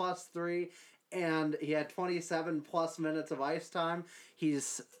was a +3, and he had 27 plus minutes of ice time.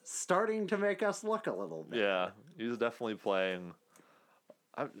 He's starting to make us look a little bit. Yeah, he's definitely playing,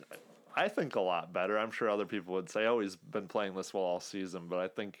 I think, a lot better. I'm sure other people would say, oh, he's been playing this well all season, but I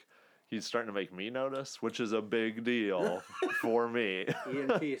think he's starting to make me notice, which is a big deal for me.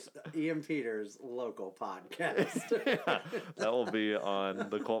 Ian Peters' local podcast. Yeah, that will be on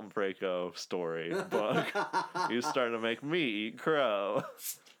the Colton Parayko story book. He's starting to make me eat crow.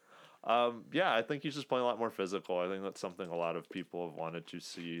 Yeah, I think he's just playing a lot more physical. I think that's something a lot of people have wanted to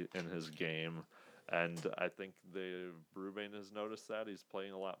see in his game. And I think Berube has noticed that. He's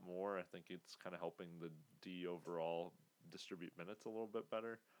playing a lot more. I think it's kind of helping the D overall distribute minutes a little bit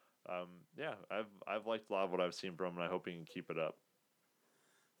better. Yeah, I've liked a lot of what I've seen from him, and I hope he can keep it up.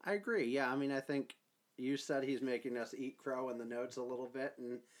 I agree. Yeah, I mean, I think you said he's making us eat crow in the notes a little bit,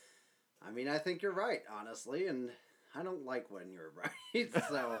 and I mean, I think you're right, honestly, and I don't like when you're right,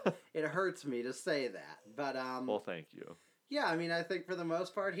 so it hurts me to say that. But well, thank you. Yeah, I mean, I think for the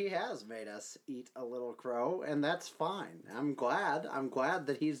most part he has made us eat a little crow, and that's fine. I'm glad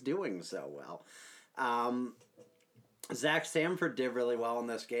that he's doing so well. Zach Sanford did really well in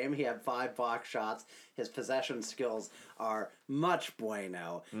this game. He had 5 block shots. His possession skills are much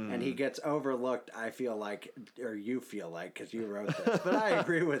bueno. And he gets overlooked, I feel like, or you feel like, because you wrote this. But I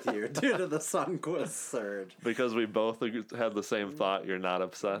agree with you, due to the Sundqvist surge. Because we both had the same thought. You're not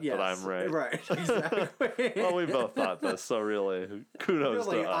upset that I'm right. Right, exactly. Well, we both thought this, so really, kudos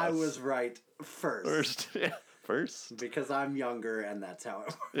to us. I was right first. First? Because I'm younger, and that's how it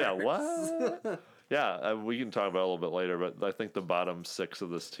works. Yeah, what? Yeah, we can talk about it a little bit later, but I think the bottom 6 of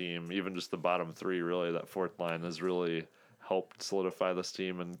this team, even just the bottom 3, really, that fourth line has really helped solidify this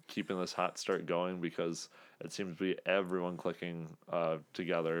team and keeping this hot start going, because it seems to be everyone clicking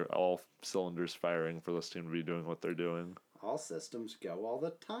together, all cylinders firing for this team to be doing what they're doing. All systems go all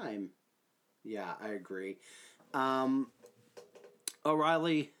the time. Yeah, I agree.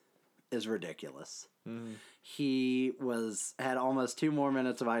 O'Reilly is ridiculous. Mm-hmm. He had almost 2 more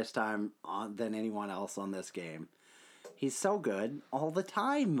minutes of ice time than anyone else on this game. He's so good all the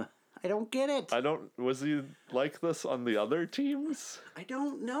time. I don't get it. Was he like this on the other teams? I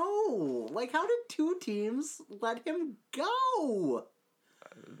don't know. Like, how did 2 teams let him go?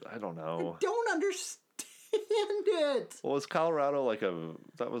 I don't know. I don't understand it. Well, was Colorado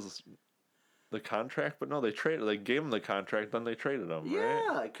that was the contract? But no, they gave him the contract, then they traded him, right?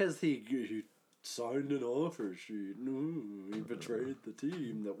 Yeah, because he signed an offer sheet. He betrayed the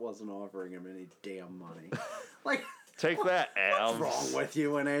team that wasn't offering him any damn money. Like, take that, Abs. What's wrong with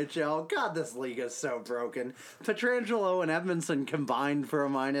you, NHL? God, this league is so broken. Pietrangelo and Edmondson combined for a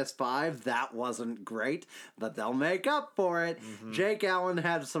 -5. That wasn't great, but they'll make up for it. Mm-hmm. Jake Allen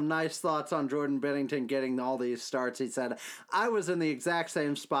had some nice thoughts on Jordan Binnington getting all these starts. He said, I was in the exact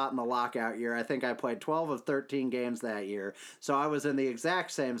same spot in the lockout year. I think I played 12 of 13 games that year, so I was in the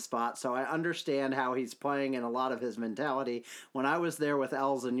exact same spot, so I understand how he's playing and a lot of his mentality. When I was there with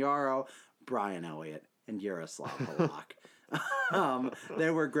Els and Yarrow, Brian Elliott, and Yaroslav Halak. They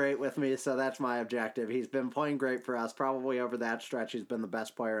were great with me, so that's my objective. He's been playing great for us. Probably over that stretch, he's been the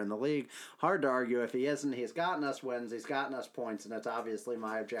best player in the league. Hard to argue if he isn't. He's gotten us wins. He's gotten us points, and that's obviously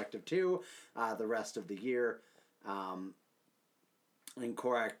my objective too the rest of the year. And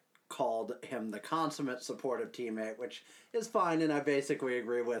Korak called him the consummate supportive teammate, which is fine and I basically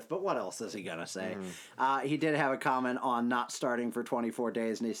agree with, but what else is he going to say? He did have a comment on not starting for 24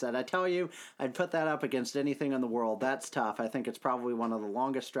 days, and he said, I tell you, I'd put that up against anything in the world. That's tough. I think it's probably one of the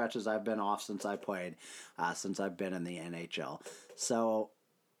longest stretches I've been off since I played, since I've been in the NHL. So...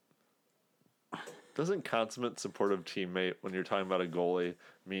 Doesn't consummate supportive teammate, when you're talking about a goalie,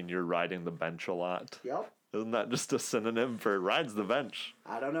 mean you're riding the bench a lot? Yep. Isn't that just a synonym for rides the bench?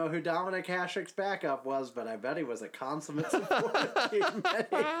 I don't know who Dominic Hasek's backup was, but I bet he was a consummate supportive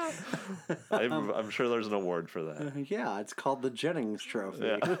teammate. I'm sure there's an award for that. Yeah, it's called the Jennings Trophy.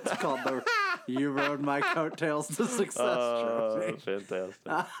 Yeah. It's called the You Rode My Coattails to Success Trophy. Fantastic.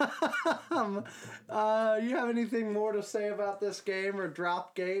 You have anything more to say about this game or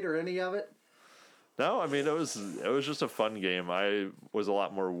Dropgate or any of it? No, I mean, it was just a fun game. I was a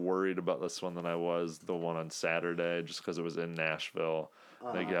lot more worried about this one than I was the one on Saturday, just because it was in Nashville.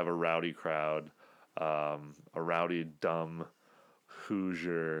 They could have a rowdy crowd, a rowdy, dumb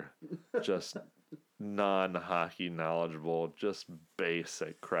Hoosier, just non-hockey knowledgeable, just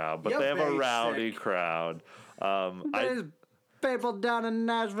basic crowd. But You're they have a basic. rowdy crowd. These people down in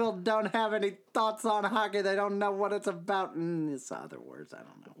Nashville don't have any thoughts on hockey. They don't know what it's about. It's other words. I don't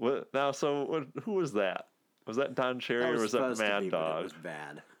know. Who was that? Was that Don Cherry or was that supposed to Mad be, but Dog? It was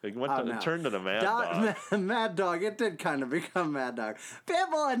bad. It turned into Mad Dog. Mad Dog. It did kind of become Mad Dog.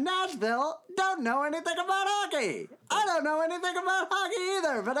 People in Nashville don't know anything about hockey. I don't know anything about hockey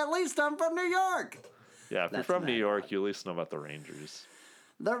either, but at least I'm from New York. Yeah, if you're That's from New Mad York, Dog. you at least know about the Rangers.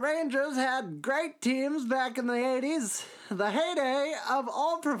 The Rangers had great teams back in the 80s, the heyday of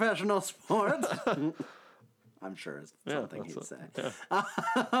all professional sports. I'm sure it's something he'd say.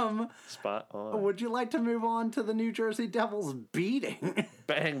 Yeah. Spot on. Would you like to move on to the New Jersey Devils beating?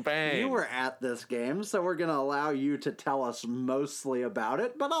 Bang, bang. You were at this game, so we're going to allow you to tell us mostly about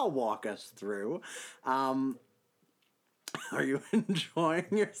it, but I'll walk us through. Are you enjoying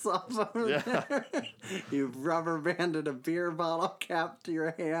yourself over there? You've rubber banded a beer bottle cap to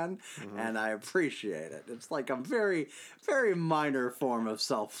your hand, and I appreciate it. It's like a very, very minor form of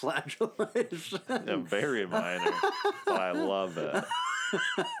self-flagellation. Yeah, very minor. But I love it.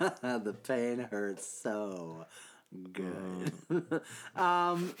 The pain hurts so good. The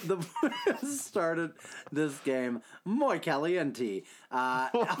Blues started this game muy caliente.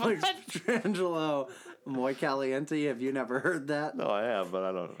 Alex Petrangelo, muy caliente. Have you never heard that? No, I have, but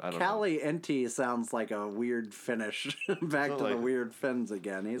I don't know. Caliente sounds like a weird Finnish. Back to the weird Finns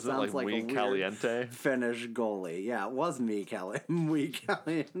again. He sounds like a weird caliente? Finnish goalie. Yeah, it was muy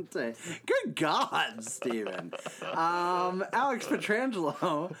caliente. Good God, Steven. Alex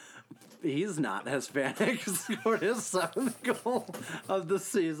Petrangelo, he's not Hispanic, scored his 7th goal of the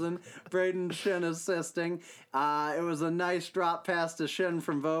season. Braden Shin assisting. It was a nice drop pass to Shin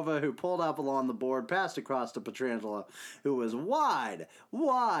from Vova, who pulled up along the board, passed across to Petrangelo, who was wide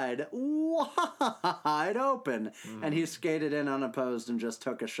open. And he skated in unopposed and just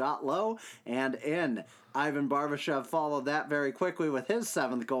took a shot low and in. Ivan Barbashev followed that very quickly with his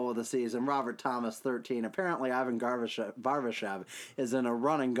 7th goal of the season. Robert Thomas, 13. Apparently, Ivan Barbashev is in a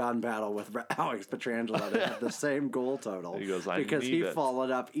run-and gun battle with Alex Petrangelo. They have the same goal total. He goes, because he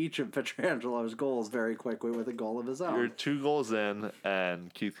followed up each of Petrangelo's goals very quickly with a goal of his own. You're 2 goals in,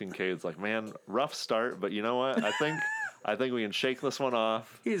 and Keith Kincaid's like, man, rough start, but you know what? I think we can shake this one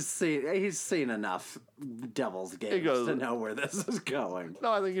off. He's seen enough Devils games to know where this is going.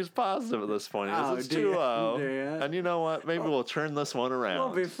 No, I think he's positive at this point. It's 2-0. And you know what? Maybe we'll turn this one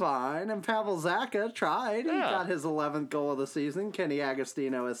around. We'll be fine. And Pavel Zacha tried. He got his 11th goal of the season. Kenny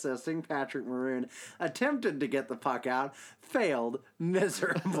Agostino assisting. Patrick Maroon attempted to get the puck out. Failed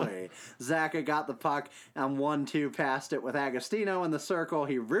miserably. Zacha got the puck and 1-2 passed it with Agostino in the circle.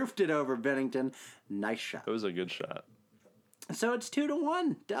 He roofed it over Bennington. Nice shot. It was a good shot. So it's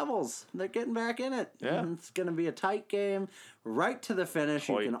 2-1. Devils. They're getting back in it. Yeah. It's going to be a tight game right to the finish.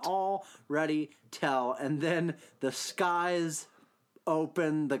 You can already tell. And then the skies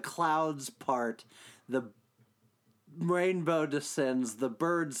open, the clouds part, the rainbow descends, the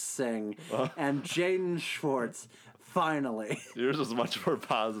birds sing, and Jaden Schwartz finally. Yours is much more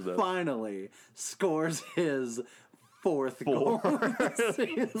positive. Finally scores his 4th goal of the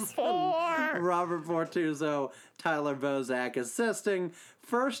season. 4! Robert Bortuzzo, Tyler Bozak assisting.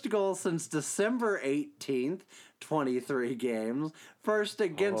 First goal since December 18th, 23 games. First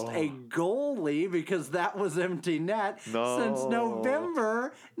against a goalie because that was empty net since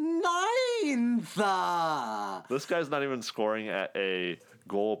November 9th. This guy's not even scoring at a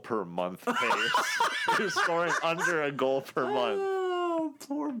goal per month pace. He's scoring under a goal per month. Oh,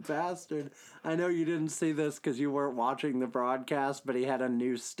 Poor bastard. I know you didn't see this because you weren't watching the broadcast, but he had a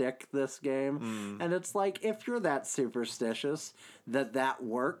new stick this game. And it's like, if you're that superstitious that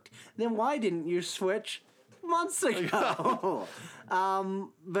worked, then why didn't you switch months ago?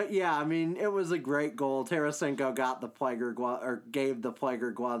 But yeah, I mean, it was a great goal. Tarasenko got the Plager glove, or gave the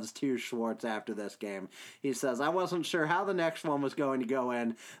Plager gloves to Schwartz after this game. He says, I wasn't sure how the next one was going to go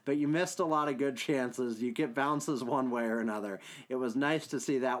in, but you missed a lot of good chances. You get bounces one way or another. It was nice to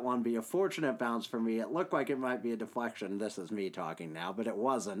see that one be a fortunate bounce for me. It looked like it might be a deflection. This is me talking now, but it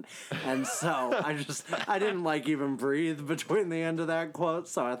wasn't. And so I didn't like even breathe between the end of that quote,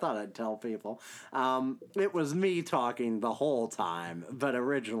 so I thought I'd tell people. It was me talking the whole time, but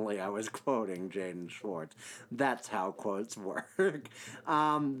originally I was quoting Jaden Schwartz. That's how quotes work. Craig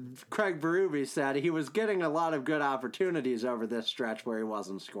Berube said he was getting a lot of good opportunities over this stretch where he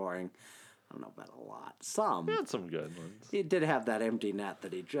wasn't scoring. I don't know about a lot. Some. He had some good ones. He did have that empty net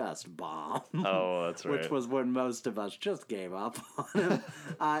that he just bombed. Oh, that's right. Which was when most of us just gave up on him.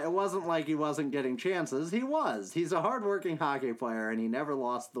 It wasn't like he wasn't getting chances. He was. He's a hardworking hockey player, and he never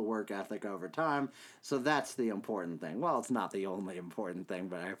lost the work ethic over time. So that's the important thing. Well, it's not the only important thing,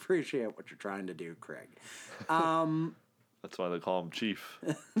 but I appreciate what you're trying to do, Craig. That's why they call him Chief.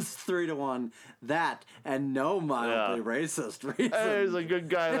 It's 3-1. That and no mildly racist reason. Hey, he's a good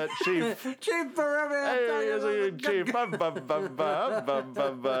guy, that Chief. Chief Berube. Hey, he's a good Chief.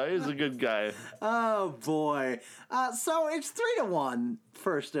 He's a good guy. Oh, boy. So it's 3-1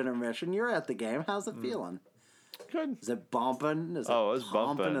 first intermission. You're at the game. How's it feeling? Good. Is it bumping? Is it it's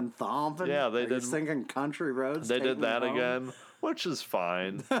bumping. Humping and thomping? Yeah, they Are did. You singing Country Roads? They Take did Me that Home? again, which is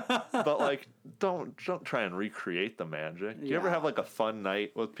fine. But like, don't try and recreate the magic. You ever have like a fun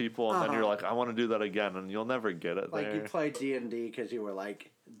night with people and then you're like, I want to do that again, and you'll never get it Like there. you play D&D because you were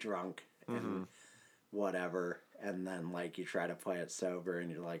like drunk and whatever, and then like you try to play it sober and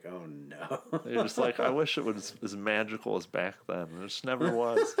you're like, oh no. You're just like, I wish it was as magical as back then. It just never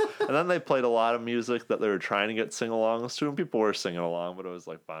was. And then they played a lot of music that they were trying to get sing-alongs to, and people were singing along, but it was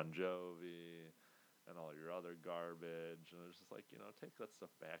like Bon Jovi and all your other garbage, and it was just like, take that stuff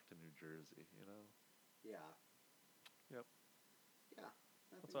back to New Jersey, Yeah. Yep. Yeah.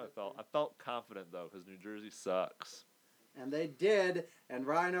 That's how I felt. I felt confident, though, because New Jersey sucks. And they did, and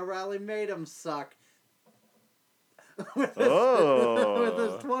Ryan O'Reilly made them suck. with his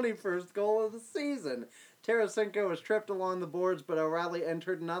 21st goal of the season. Tarasenko was tripped along the boards, but O'Reilly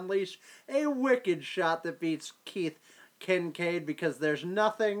entered and unleashed a wicked shot that beats Keith Kincaid, because there's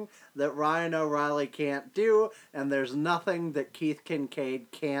nothing that Ryan O'Reilly can't do, and there's nothing that Keith Kincaid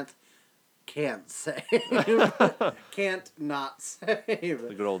can't save. Can't not save.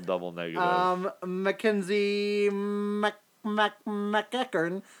 The good old double negative. Mackenzie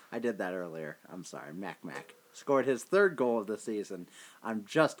McEachern, I did that earlier. I'm sorry, Mac. Scored his third goal of the season. I'm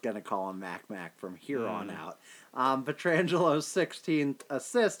just going to call him Mac from here on out. Petrangelo's 16th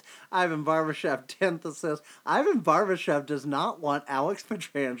assist. Ivan Barbashev 10th assist. Ivan Barbashev does not want Alex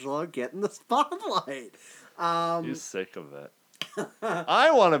Petrangelo getting the spotlight. He's sick of it.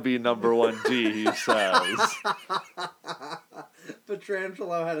 I want to be number 1D, he says.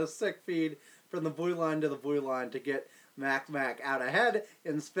 Petrangelo had a sick feed from the blue line to the blue line to get Mac out ahead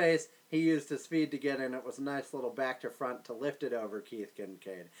in space. He used his speed to get in. It was a nice little back to front to lift it over Keith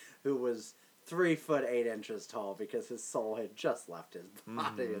Kincaid, who was 3 foot 8 inches tall because his soul had just left his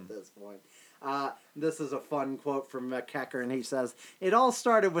body at this point. This is a fun quote from McEachern. He says, "It all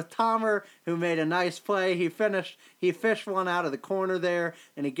started with Tomer, who made a nice play. He fished one out of the corner there,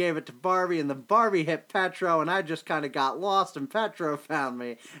 and he gave it to Barbie, and the Barbie hit Petro, and I just kind of got lost, and Petro found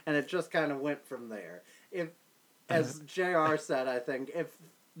me, and it just kind of went from there." As JR said, I think, if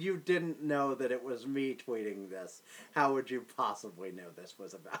you didn't know that it was me tweeting this, how would you possibly know this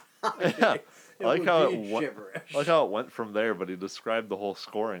was about hockey? Yeah. I like how it went from there, but he described the whole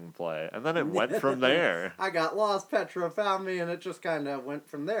scoring play, and then it went from there. I got lost, Petro found me, and it just kind of went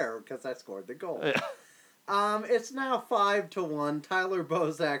from there because I scored the goal. Yeah. It's now 5-1. Tyler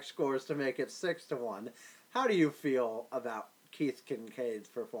Bozak scores to make it 6-1. How do you feel about Keith Kincaid's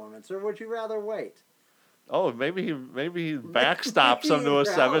performance, or would you rather wait? Oh, maybe he backstops him to a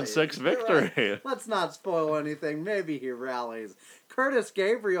 7-6 victory. Right. Let's not spoil anything. Maybe he rallies. Curtis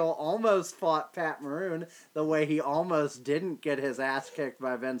Gabriel almost fought Pat Maroon the way he almost didn't get his ass kicked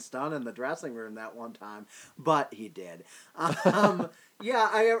by Vince Dunn in the dressing room that one time, but he did. Yeah,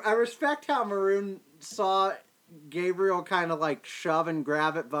 I respect how Maroon saw Gabriel kind of like shove and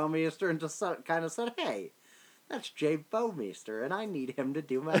grab at Bouwmeester and just kind of said, "Hey, that's Jay Bouwmeester, and I need him to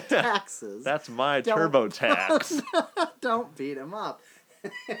do my taxes. That's my TurboTax. Don't beat him up."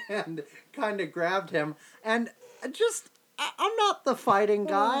 And kind of grabbed him. And just, I'm not the fighting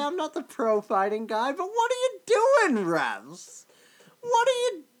guy. I'm not the pro fighting guy. But what are you doing, refs? What are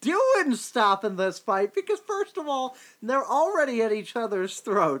you doing stopping this fight? Because first of all, they're already at each other's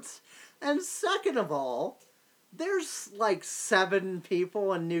throats. And second of all, there's like 7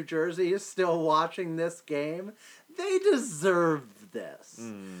 people in New Jersey still watching this game. They deserve this.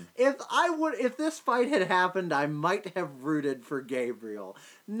 If this fight had happened, I might have rooted for Gabriel.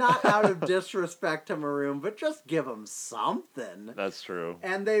 Not out of disrespect to Maroon, but just give him something. That's true.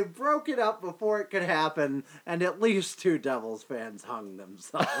 And they broke it up before it could happen, and at least 2 Devils fans hung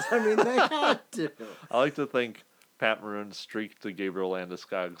themselves. I mean, they had to. I like to think Pat Maroon streaked to Gabriel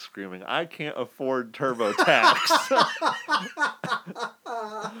Landeskog screaming, "I can't afford TurboTax,"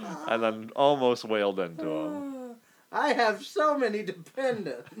 and then almost wailed into him. I have so many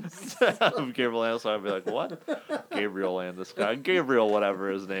dependents. Gabriel Landeskog would be like, "What?" Gabriel Landeskog. Gabriel, whatever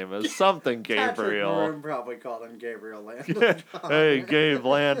his name is. Something Patrick Gabriel. Maroon probably called him Gabriel Landeskog. Hey, Gabe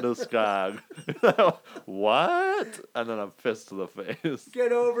Landeskog. What? And then a fist to the face.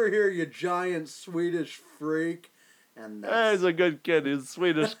 Get over here, you giant Swedish freak. And Hey, he's a good kid. He's a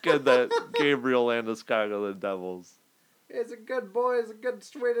Swedish kid, that Gabriel Landeskog of the Devils. he's a good boy. He's a good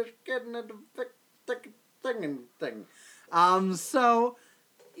Swedish kid and a thing. So,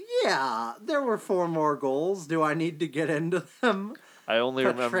 yeah, there were 4 more goals. Do I need to get into them? I only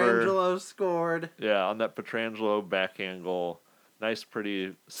remember... Pietrangelo scored. Yeah, on that Pietrangelo backhand goal. Nice,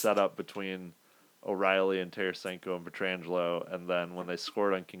 pretty setup between O'Reilly and Tarasenko and Pietrangelo. And then when they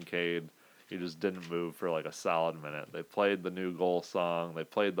scored on Kincaid, he just didn't move for like a solid minute. They played the new goal song. They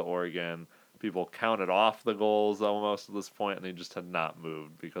played the organ. People counted off the goals almost at this point, and he just had not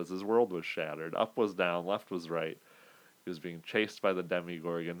moved because his world was shattered. Up was down, left was right. He was being chased by the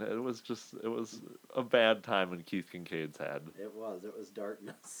Demigorgon. It was a bad time in Keith Kincaid's head. It was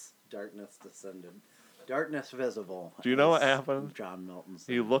darkness. Darkness descended. Darkness visible. Do you know what as happened? John Milton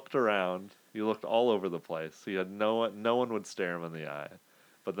said. He looked around. He looked all over the place. He had no one would stare him in the eye.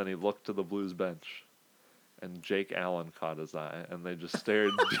 But then he looked to the Blues bench, and Jake Allen caught his eye, and they just stared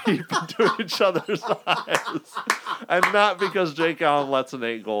deep into each other's eyes. And not because Jake Allen lets in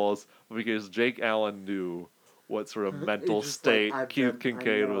 8 goals, but because Jake Allen knew what sort of mental state Keith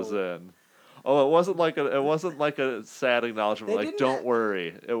Kincaid was in. Oh, it wasn't like a sad acknowledgement. Like, don't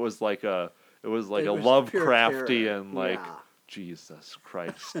worry. It was like a Lovecraftian, like, yeah. Jesus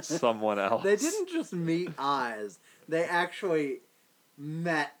Christ, someone else. They didn't just meet eyes. They actually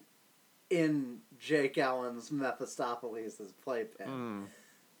met in Jake Allen's Mephistopheles' playpen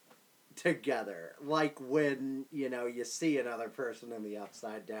together. Like when, you see another person in the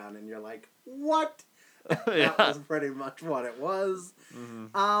Upside Down and you're like, what? Yeah. That was pretty much what it was.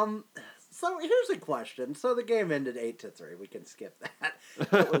 Mm-hmm. So here's a question. So the game ended 8-3. We can skip that.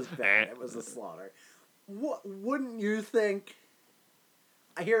 It was bad. It was a slaughter. Wouldn't you think...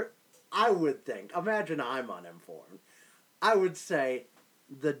 I would think. Imagine I'm uninformed. I would say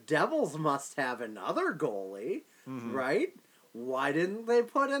the Devils must have another goalie, right? Why didn't they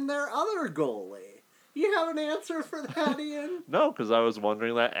put in their other goalie? You have an answer for that, Ian? No, because I was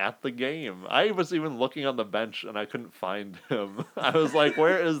wondering that at the game. I was even looking on the bench and I couldn't find him. I was like,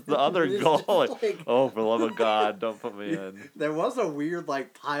 where is the other goalie? Like, oh, for the love of God, don't put me in. There was a weird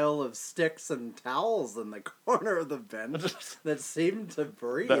pile of sticks and towels in the corner of the bench that seemed to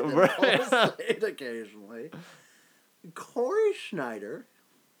breathe and pulsate occasionally. Corey Schneider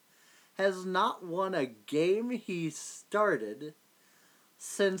has not won a game he started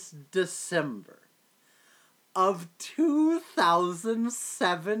since December of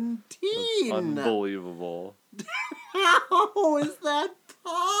 2017. Unbelievable. How is that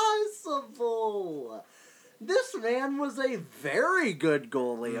possible? This man was a very good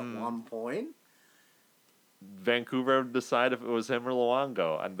goalie at one point. Vancouver decide if it was him or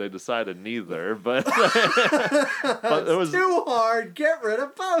Luongo, and they decided neither. But but it was too hard. Get rid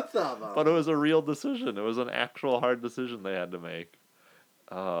of both of them. But it was a real decision. It was an actual hard decision they had to make.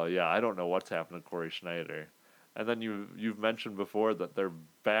 Oh yeah, I don't know what's happened to Corey Schneider. And then you've mentioned before that they're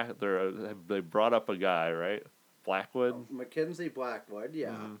back. They brought up a guy, right? Blackwood. Mackenzie Blackwood, yeah.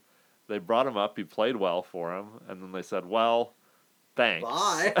 Mm-hmm. They brought him up. He played well for him, and then they said, "Well, thanks,"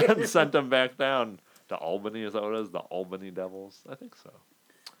 bye, and sent him back down to Albany. Is that what it is? The Albany Devils? I think so.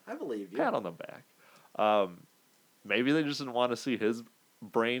 I believe you. Pat on the back. Maybe they just didn't want to see his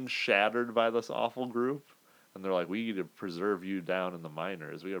brain shattered by this awful group. And they're like, we need to preserve you down in the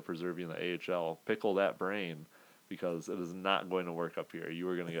minors. We got to preserve you in the AHL. Pickle that brain because it is not going to work up here. You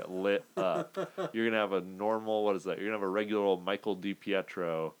are going to get lit up. You're going to have a normal, what is that? You're going to have a regular old Michael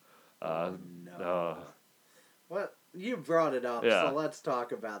DiPietro. No. What? You brought it up, so let's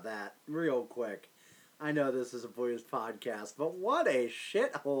talk about that real quick. I know this is a boys podcast, but what a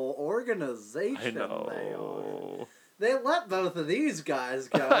shithole organization I they are. know. They let both of these guys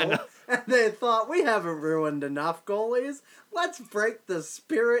I go, know. and they thought, we haven't ruined enough goalies. Let's break the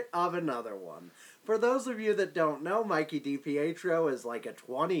spirit of another one. For those of you that don't know, Mikey DiPietro is like a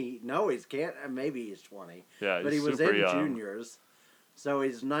 20. No, he's can't. Maybe he's 20. Yeah, but he he's was super in young. juniors. So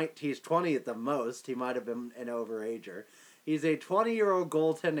he's 20 at the most. He might have been an overager. He's a 20-year-old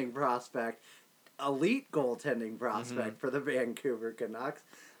goaltending prospect, elite goaltending prospect for the Vancouver Canucks.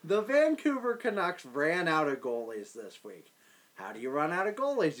 The Vancouver Canucks ran out of goalies this week. How do you run out of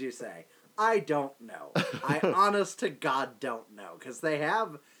goalies, you say? I don't know. I honest to God don't know. Because they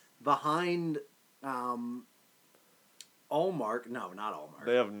have behind Ullmark. No, not Ullmark.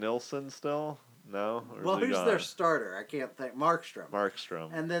 They have Nilsson still? No? Or Well, is he who's gone? their starter? I can't think. Markstrom. Markstrom.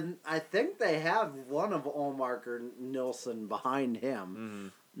 And then I think they have one of Ullmark or Nilsson behind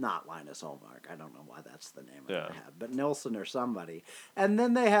him. Not Linus Ullmark. I don't know why that's the name I have. But Nilsson or somebody. And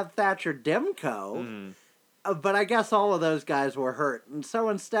then they have Thatcher Demko. But I guess all of those guys were hurt. And so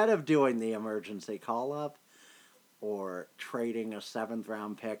instead of doing the emergency call-up or trading a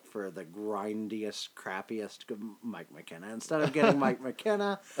 7th-round pick for the grindiest, crappiest Mike McKenna, instead of getting Mike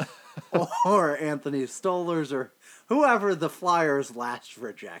McKenna or Anthony Stolarz or whoever the Flyers last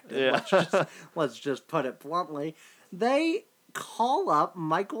rejected, let's just put it bluntly, they call up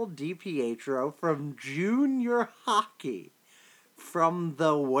Michael DiPietro from junior hockey, from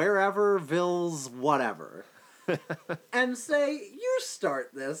the wherevervilles whatever, and say, you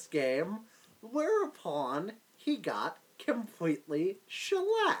start this game, whereupon he got completely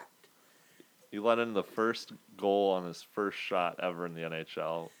shellacked. He let in the first goal on his first shot ever in the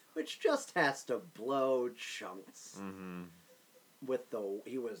NHL. Which just has to blow chunks.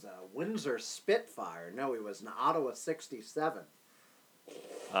 He was a Windsor Spitfire. No, he was an Ottawa 67.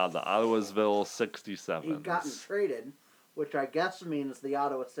 The Ottawasville 67s. He'd gotten traded, which I guess means the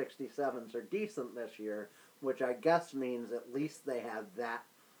Ottawa 67s are decent this year, which I guess means at least they have that.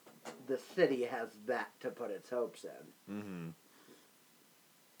 The city has that to put its hopes in.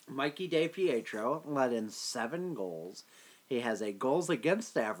 Mikey DiPietro let in 7 goals. He has a goals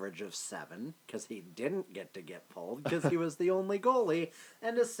against average of 7, because he didn't get to get pulled, because he was the only goalie,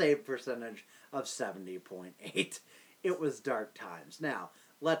 and a save percentage of 70.8. It was dark times. Now,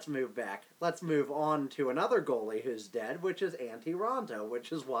 let's move back. Let's move on to another goalie who's dead, which is Antti Raanta,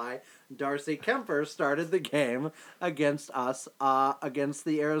 which is why Darcy Kemper started the game against us, against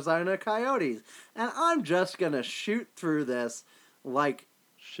the Arizona Coyotes. And I'm just going to shoot through this like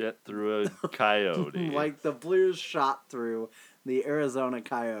shit through a coyote. like the Blues shot through the Arizona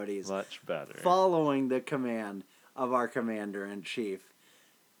Coyotes. Much better. Following the command of our commander-in-chief,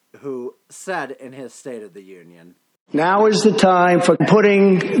 who said in his State of the Union, now is the time for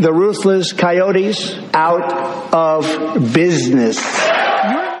putting the ruthless coyotes out of business.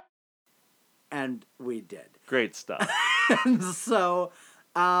 And we did. Great stuff. And so,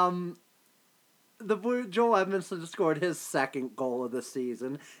 Joel Edmondson scored his second goal of the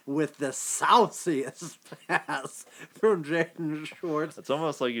season with the sauciest pass from Jaden Schwartz. It's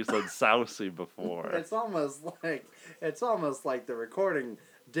almost like you said sousy before. It's almost like the recording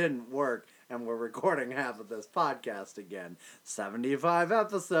didn't work and we're recording half of this podcast again. 75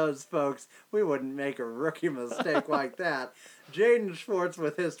 episodes, folks. We wouldn't make a rookie mistake like that. Jaden Schwartz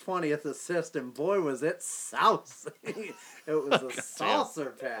with his 20th assist, and boy was it saucy. It was a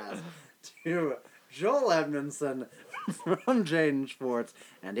saucer pass to Joel Edmondson from Jaden Schwartz,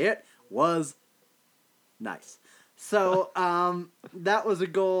 and it was nice. So, that was a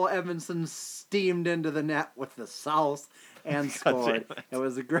goal. Edmondson steamed into the net with the sauce and scored. It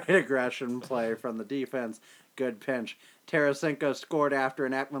was a great aggression play from the defense. Good pinch. Tarasenko scored after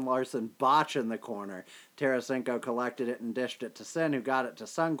an Ekman-Larsson botch in the corner. Tarasenko collected it and dished it to Sin, who got it to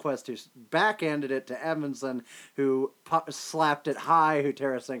Sundqvist, who backhanded it to Edmondson, who slapped it high, who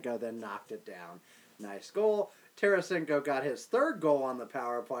Tarasenko then knocked it down. Nice goal. Tarasenko got his 3rd goal on the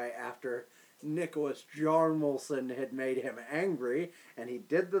power play after Nicholas Jarmelson had made him angry, and he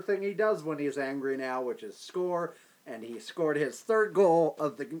did the thing he does when he's angry now, which is score, and he scored his 2nd goal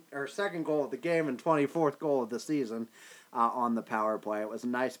of the game and 24th goal of the season on the power play. It was a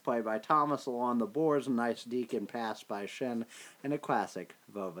nice play by Thomas along the boards, a nice Deacon pass by Shen, and a classic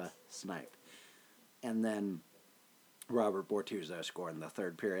Vova snipe. And then Robert Bortuzzo scored in the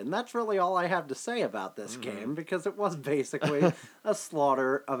 3rd period. And that's really all I have to say about this game, because it was basically a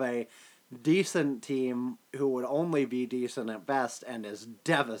slaughter of a decent team who would only be decent at best and is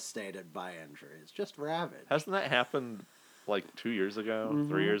devastated by injuries. Just ravaged. Hasn't that happened like 2 years ago,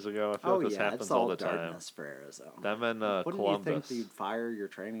 3 years ago? I feel like this happens it's all the time. For Arizona. Them and Wouldn't Columbus. you think you'd fire your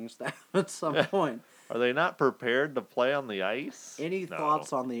training staff at some point? Are they not prepared to play on the ice? Any No.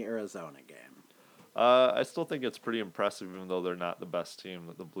 thoughts on the Arizona game? I still think it's pretty impressive, even though they're not the best team,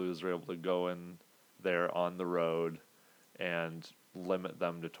 that the Blues are able to go in there on the road and limit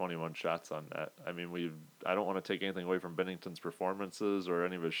them to 21 shots on net. I mean, I don't want to take anything away from Bennington's performances or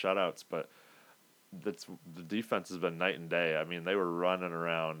any of his shutouts, but the defense has been night and day. I mean, they were running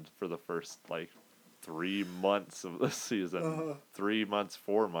around for the first 3 months of the season, 3 months,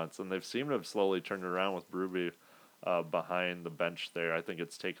 4 months, and they've seemed to have slowly turned around with Berube behind the bench there. I think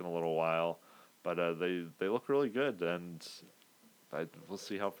it's taken a little while, but they look really good, and we'll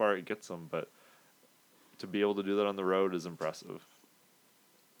see how far it gets them. But to be able to do that on the road is impressive.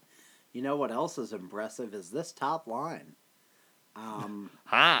 You know what else is impressive is this top line.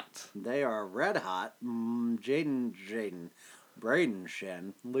 Hot. They are red hot. Braden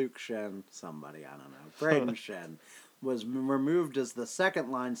Shen, Luke Shen, somebody, I don't know. Braden Shen was removed as the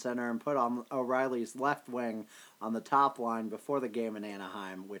second line center and put on O'Reilly's left wing on the top line before the game in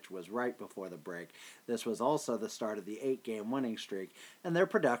Anaheim, which was right before the break. This was also the start of the 8-game winning streak, and their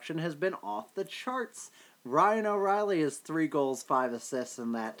production has been off the charts. Ryan O'Reilly has 3 goals, 5 assists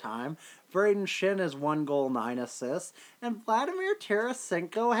in that time. Braden Shen has 1 goal, 9 assists. And Vladimir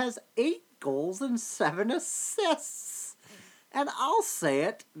Tarasenko has 8 goals and 7 assists. And I'll say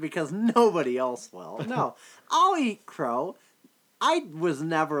it because nobody else will. No, I'll eat crow. I was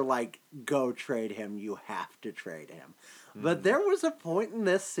never go trade him, you have to trade him. But there was a point in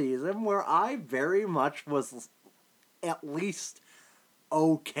this season where I very much was at least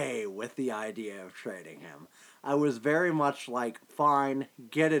okay with the idea of trading him. I was very much fine,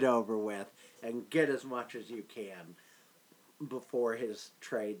 get it over with, and get as much as you can before his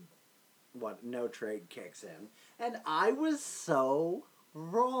no trade kicks in. And I was so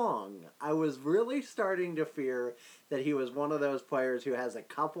wrong. I was really starting to fear that he was one of those players who has a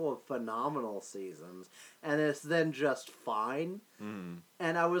couple of phenomenal seasons and is then just fine.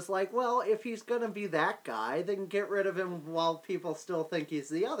 And I was like, well, if he's going to be that guy, then get rid of him while people still think he's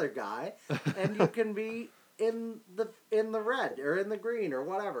the other guy, and you can be in the red or in the green or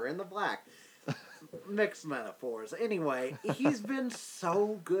whatever, in the black. Mixed metaphors. Anyway, he's been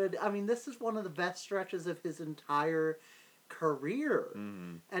so good. I mean, this is one of the best stretches of his entire career.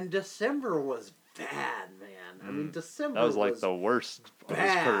 And December was bad, man. I mean, December that was the worst of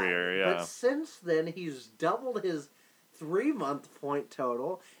his career, yeah. But since then, he's doubled his 3-month point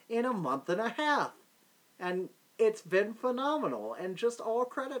total in a month and a half. And it's been phenomenal. And just all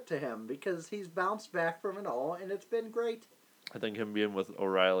credit to him because he's bounced back from it all, and it's been great. I think him being with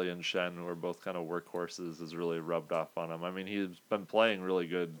O'Reilly and Shen, who are both kind of workhorses, has really rubbed off on him. I mean, he's been playing really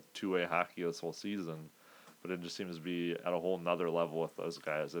good two-way hockey this whole season, but it just seems to be at a whole nother level with those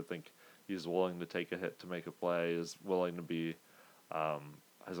guys. I think he's willing to take a hit to make a play, is willing to be, I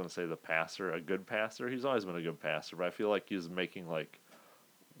was going to say the passer, a good passer. He's always been a good passer, but I feel like he's making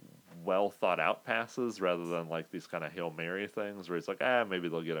well-thought-out passes rather than these kind of Hail Mary things where it's maybe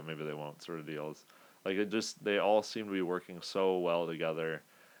they'll get it, maybe they won't sort of deals. They all seem to be working so well together,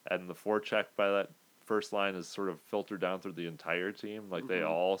 and the forecheck by that first line is sort of filtered down through the entire team. They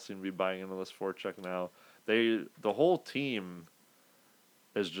all seem to be buying into this forecheck now. The whole team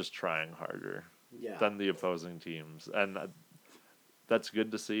is just trying harder than the opposing teams, and that's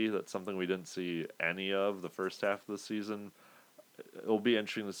good to see. That's something we didn't see any of the first half of the season. It'll be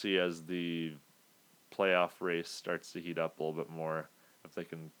interesting to see as the playoff race starts to heat up a little bit more, if they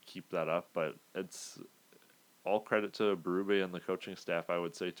can keep that up. But it's all credit to Berube and the coaching staff, I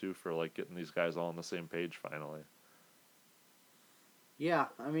would say, too, for getting these guys all on the same page finally. Yeah,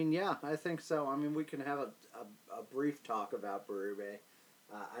 I think so. I mean, we can have a brief talk about Berube.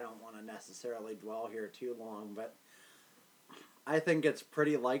 I don't want to necessarily dwell here too long, but I think it's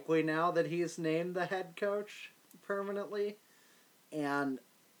pretty likely now that he's named the head coach permanently. And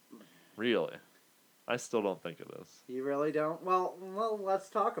really? I still don't think it is. You really don't? Well, let's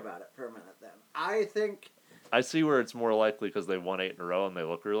talk about it for a minute then. I think I see where it's more likely because they won 8 in a row and they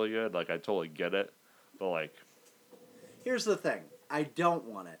look really good. I totally get it, but here's the thing: I don't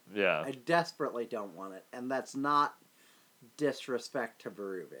want it. Yeah. I desperately don't want it, and that's not disrespect to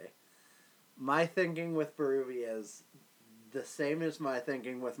Berube. My thinking with Berube is the same as my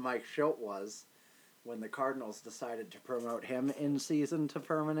thinking with Mike Schultz was when the Cardinals decided to promote him in season to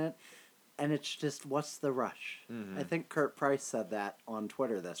permanent. And it's just, what's the rush? Mm-hmm. I think Kurt Price said that on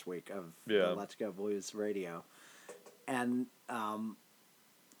Twitter this week of the Let's Go Blues radio. And,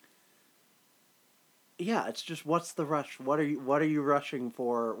 it's just, what's the rush? What are you rushing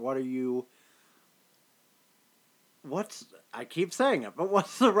for? I keep saying it, but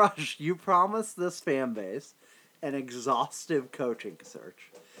what's the rush? You promised this fan base an exhaustive coaching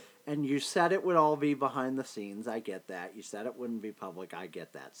search. And you said it would all be behind the scenes. I get that. You said it wouldn't be public. I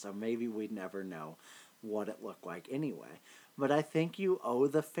get that. So maybe we'd never know what it looked like anyway. But I think you owe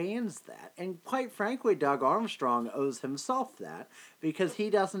the fans that. And quite frankly, Doug Armstrong owes himself that because he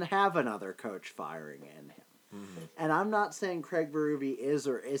doesn't have another coach firing in him. Mm-hmm. And I'm not saying Craig Berube is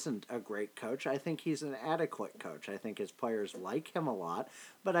or isn't a great coach. I think he's an adequate coach. I think his players like him a lot,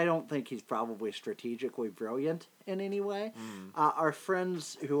 but I don't think he's probably strategically brilliant in any way. Mm. Our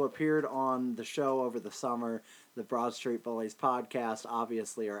friends who appeared on the show over the summer, the Broad Street Bullies podcast,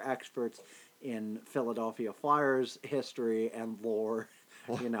 obviously are experts in Philadelphia Flyers history and lore.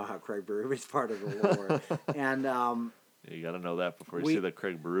 You know how Craig Berube's part of the lore. And you got to know that before you see the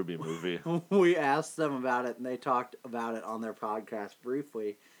Craig Berube movie. We asked them about it, and they talked about it on their podcast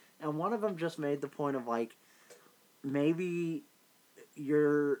briefly. And one of them just made the point of, like, maybe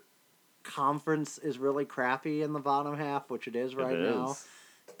your conference is really crappy in the bottom half, which it is right now,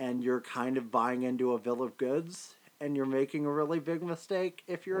 and you're kind of buying into a bill of goods, and you're making a really big mistake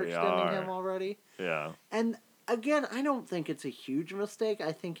if you're extending him already. Yeah. And, again, I don't think it's a huge mistake.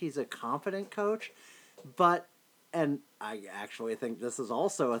 I think he's a competent coach, but... And I actually think this is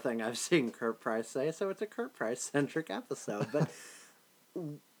also a thing I've seen Kurt Price say, so it's a Kurt Price-centric episode. But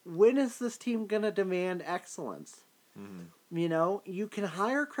when is this team going to demand excellence? Mm-hmm. You know, you can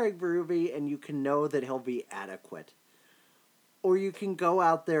hire Craig Berube and you can know that he'll be adequate. Or you can go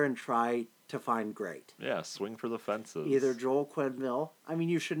out there and try to find great. Yeah, swing for the fences. Either Joel Quenneville. I mean,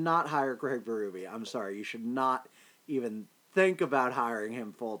 you should not hire Craig Berube. I'm sorry, you should not even think about hiring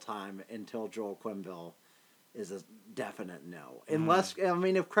him full-time until Joel Quenneville is a definite no. Unless, I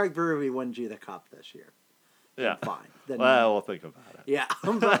mean, if Craig Berube wins you the cup this year, then fine. Then we'll think about it. Yeah,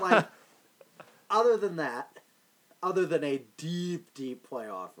 but like, other than that, other than a deep, deep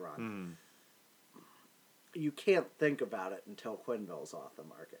playoff run, you can't think about it until Quenneville's off the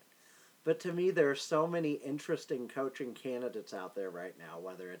market. But to me, there are so many interesting coaching candidates out there right now,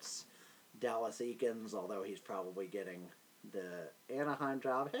 whether it's Dallas Eakins, although he's probably getting the Anaheim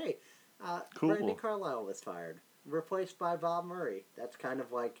job. Hey, cool. Randy Carlisle was fired, replaced by Bob Murray. That's kind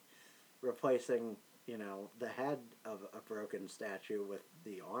of like replacing, you know, the head of a broken statue with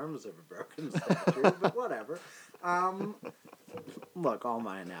the arms of a broken statue, but whatever. Look, all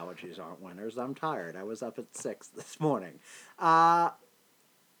my analogies aren't winners. I'm tired. I was up at 6 this morning.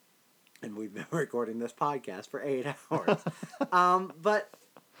 And we've been recording this podcast for 8 hours. But,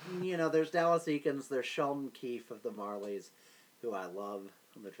 you know, there's Dallas Eakins, there's Sheldon Keefe of the Marlies, who I love,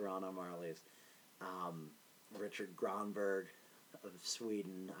 the Toronto Marlies. Richard Granberg of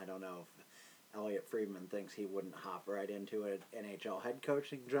Sweden. I don't know if Elliot Friedman thinks he wouldn't hop right into an NHL head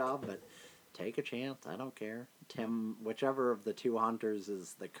coaching job, but take a chance. I don't care. Tim, whichever of the two hunters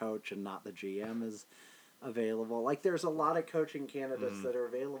is the coach and not the GM, is available. Like, there's a lot of coaching candidates that are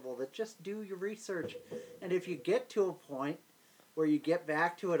available that just do your research. And if you get to a point where you get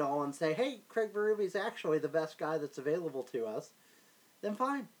back to it all and say, hey, Craig Berube's actually the best guy that's available to us, then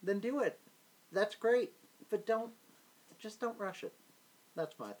fine. Then do it. That's great. But don't rush it.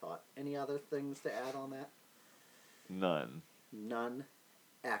 That's my thought. Any other things to add on that? None.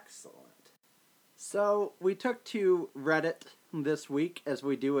 Excellent. So, we took to Reddit this week, as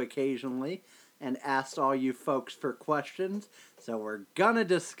we do occasionally, and asked all you folks for questions. So we're gonna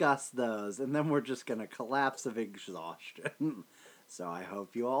discuss those, and then we're just gonna collapse of exhaustion. So I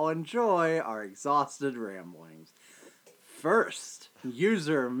hope you all enjoy our exhausted ramblings. First,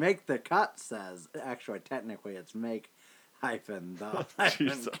 user Make the Cut says, actually, technically it's make hyphen the hyphen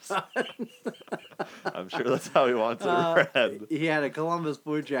Jesus. cut. I'm sure that's how he wants it read. He had a Columbus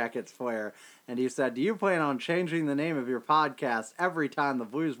Blue Jackets flair, and he said, do you plan on changing the name of your podcast every time the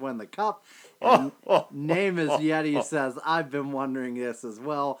Blues win the cup? And name is Yeti says, I've been wondering this as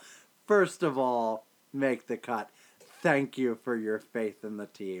well. First of all, Make the Cut. Thank you for your faith in the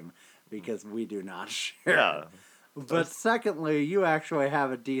team, because we do not share. Yeah. But secondly, you actually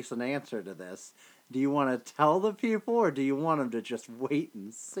have a decent answer to this. Do you want to tell the people, or do you want them to just wait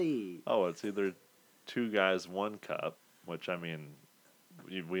and see? Oh, it's either 2 guys, 1 cup, which, I mean,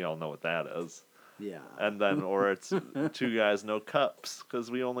 we all know what that is. Yeah. And then, or it's 2 guys, no cups, because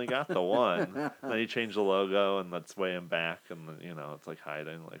we only got the 1. Then you change the logo, and that's way in back, and, you know, it's like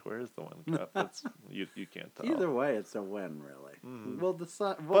hiding. Like, where's the 1 cup? It's, you can't tell. Either way, it's a win, really. Mm-hmm. We'll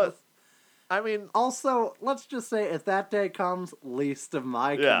decide. I mean, also, let's just say, if that day comes, least of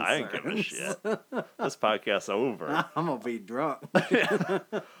my concerns. Yeah, I ain't giving a shit. This podcast's over. I'm gonna be drunk.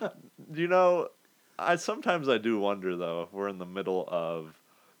 You know, sometimes I do wonder, though, if we're in the middle of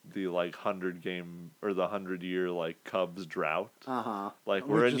the 100-game or the 100-year Cubs drought. Like,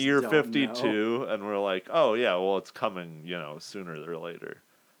 we're in year 52, and we're like, oh yeah, well, it's coming, sooner or later.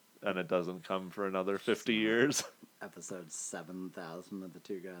 and it doesn't come for another 50 years. Episode 7,000 of the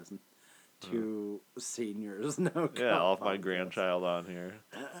Two Guys and Two Seniors. No, Yeah, I'll have my grandchild on here.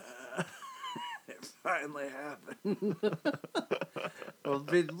 It finally happened.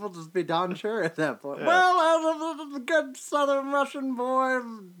 We'll just be Don Sure at that point. Yeah. Well, the good Southern Russian boy,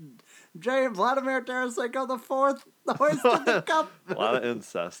 Vladimir Tarasenko the fourth, hoisted the cup. A lot of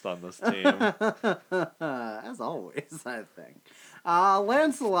incest on this team. As always, I think.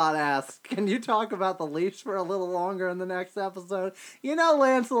 Lancelot asks, can you talk about the Leafs for a little longer in the next episode? You know,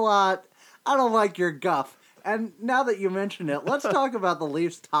 Lancelot, I don't like your guff. And now that you mention it, let's talk about the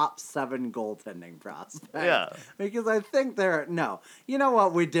Leafs' top 7 goaltending prospects. Yeah. Because I think they're... No. You know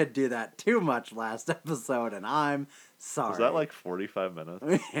what? We did do that too much last episode, and I'm sorry. Was that like 45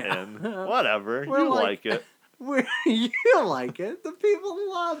 minutes? Yeah. And whatever. We're you like- like it. You like it. The people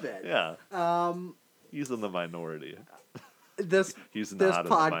love it. Yeah. He's in the minority. This He's this not in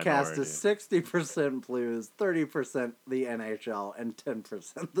the podcast minority. is 60% Blues, 30% the NHL, and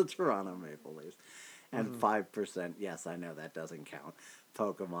 10% the Toronto Maple Leafs. And 5%, yes, I know that doesn't count,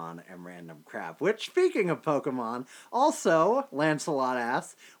 Pokemon and random crap. Which, speaking of Pokemon, also, Lancelot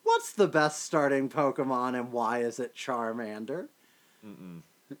asks, what's the best starting Pokemon and why is it Charmander?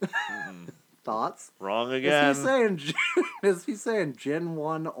 Thoughts? Wrong again. Is he saying Gen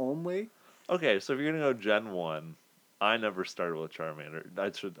 1 only? Okay, so if you're gonna go Gen 1, I never started with Charmander. I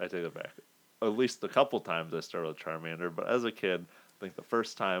take that back. At least a couple times I started with Charmander, but as a kid, I think the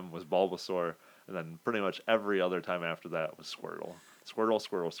first time was Bulbasaur, and then pretty much every other time after that was Squirtle.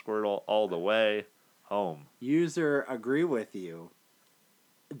 Squirtle, all the way home. User agree with you,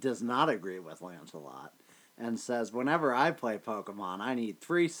 does not agree with Lancelot, and says, whenever I play Pokemon, I need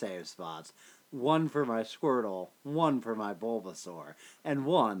 3 save spots. 1 for my Squirtle, 1 for my Bulbasaur, and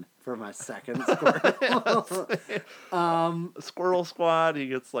 1 for my second Squirtle. Squirrel Squad, he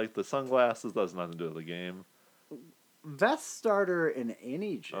gets like the sunglasses, does nothing to do with the game. Best starter in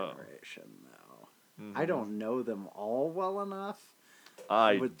any generation, though. I don't know them all well enough.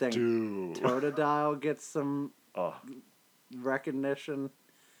 I would think do. Totodile gets some Oh, recognition.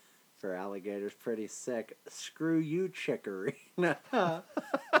 For alligators, pretty sick. Screw you, Chicory.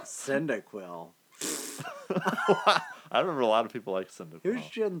 Cyndaquil. I remember a lot of people like Cyndaquil. Who's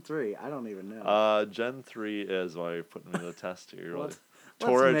Gen 3? I don't even know. Gen 3 is why you're putting me to the test here. Let's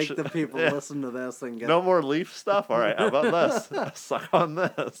Torich- make the people Yeah. listen to this and get... No more Leaf stuff? All right, how about this? Suck on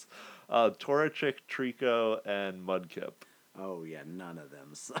this. Torchic, Trico, and Mudkip. Oh, yeah, none of them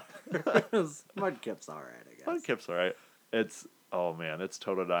suck. Mudkip's alright, I guess. Mudkip's all right. Oh man, it's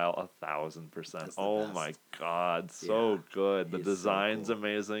Totodile 1,000%. That's the Oh best. my god, so Yeah, good. The he's so design's cool.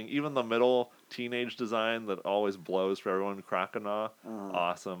 amazing. Even the middle teenage design that always blows for everyone, Croconaw,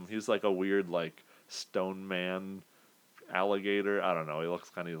 awesome. He's like a weird like stone man alligator. I don't know. He looks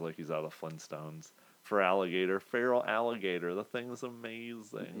kind of like he's out of Flintstones. For alligator, feral alligator. The thing's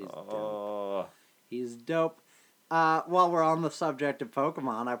amazing. He's Oh, He's dope. While we're on the subject of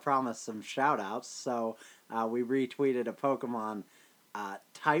Pokemon, I promised some shout-outs, so we retweeted a Pokemon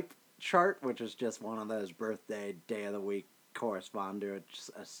type chart, which is just one of those birthday, day of the week correspond to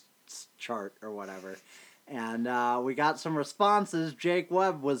a chart or whatever. And we got some responses. Jake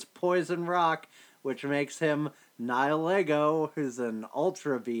Webb was Poison Rock, which makes him Nihilego, who's an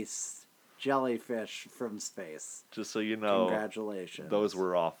Ultra Beast jellyfish from space. just so you know, Congratulations. those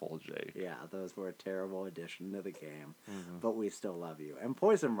were awful, Jake. Yeah, those were a terrible addition to the game, but we still love you. And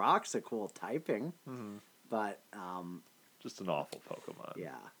Poison Rock's a cool typing, but Just an awful Pokemon.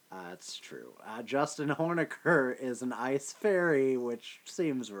 yeah, it's true. Justin Horniker is an ice fairy, which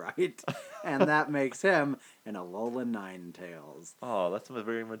seems right, and that makes him an Alolan Ninetales. Oh, that's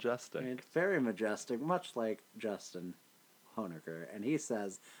very majestic. It's very majestic, much like Justin Honecker. And he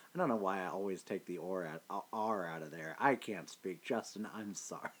says, I don't know why I always take the R out of there. I can't speak. Justin, I'm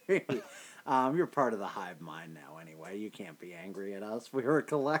sorry. You're part of the hive mind now anyway. You can't be angry at us. We're a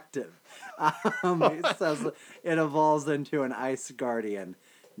collective. He says it evolves into an ice guardian.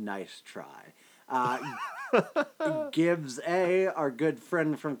 Nice try. Gibbs A, our good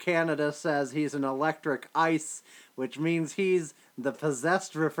friend from Canada, says he's an electric ice, which means he's the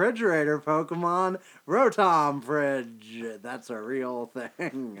possessed refrigerator Pokemon, Rotom Fridge. That's a real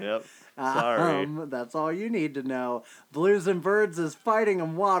thing. Yep. Sorry. That's all you need to know. Blues and Birds is fighting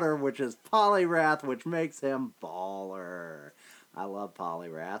in water, which is Poliwrath, which makes him Baller. I love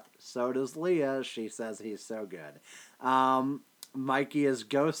Poliwrath. So does Leah. She says he's so good. Mikey is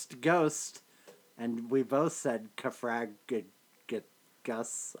Ghost, and we both said Kafragus.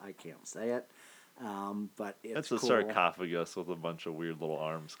 I can't say it. But it's It's a cool. sarcophagus with a bunch of weird little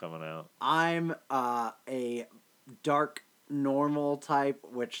arms coming out. I'm a dark normal type,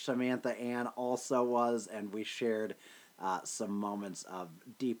 which Samantha Ann also was, and we shared some moments of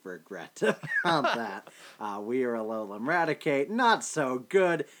deep regret about that. We are a Lolam Raticate, not so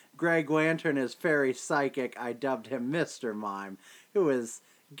good. Greg Lantern is very psychic. I dubbed him Mr. Mime, who is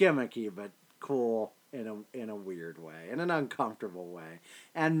gimmicky but cool in a weird way, in an uncomfortable way.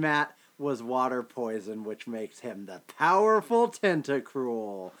 And Matt was Water Poison, which makes him the powerful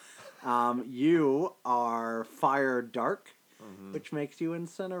Tentacruel. You are Fire Dark, which makes you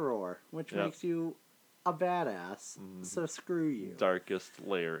Incineroar, which makes you a badass. So screw you. Darkest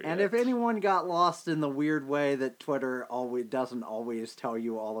Lariat. And if anyone got lost in the weird way that Twitter doesn't always tell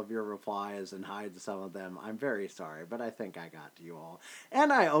you all of your replies and hides some of them, I'm very sorry, but I think I got to you all.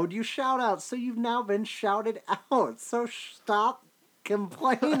 And I owed you shout-outs, so you've now been shouted out. So stop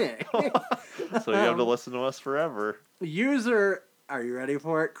complaining. So you have to listen to us forever. User, are you ready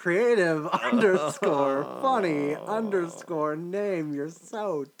for it? Creative underscore funny underscore name. You're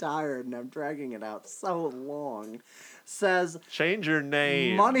so tired and I'm dragging it out so long. Says, change your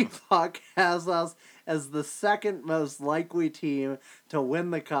name. Moneyfuck has us as the second most likely team to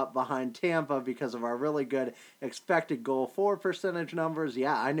win the cup behind Tampa because of our really good expected goal for percentage numbers.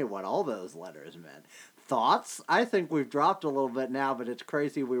 Yeah, I knew what all those letters meant. Thoughts? I think we've dropped a little bit now, but it's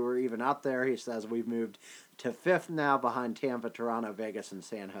crazy we were even up there. He says we've moved to 5th now behind Tampa, Toronto, Vegas, and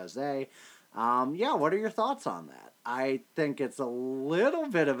San Jose. Yeah, what are your thoughts on that? I think it's a little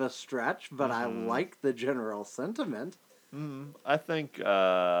bit of a stretch, but I like the general sentiment. I think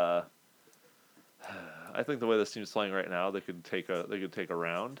the way this team's playing right now, they could take a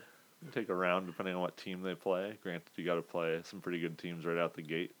round. Take a round depending on what team they play. Granted, you got to play some pretty good teams right out the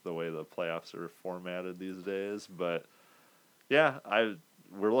gate, the way the playoffs are formatted these days. But yeah,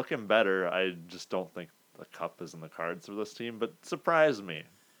 we're looking better. I just don't think the cup is in the cards for this team. But surprise me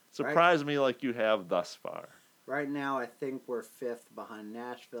like you have thus far. Right now, I think we're 5th behind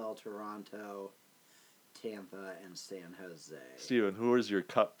Nashville, Toronto, Tampa, and San Jose. Steven, who is your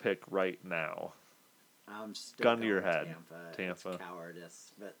cup pick right now? I'm still gun to your head. Tampa. It's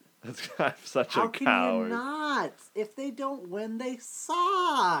cowardice, but I'm such a coward. How can you not? If they don't win, they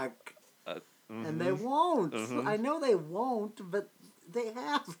suck, and they won't. I know they won't, but they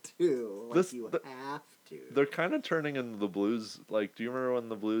have to. Have to. They're kind of turning into the Blues. Like, do you remember when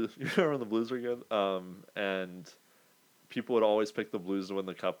the Blues? You remember when the Blues were good? And people would always pick the Blues to win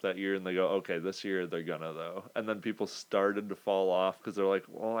the cup that year, and they go, okay, this year they're gonna, though. And then people started to fall off because they're like,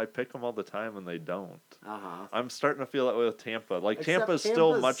 well, I pick them all the time, and they don't. I'm starting to feel that way with Tampa. Like, Tampa's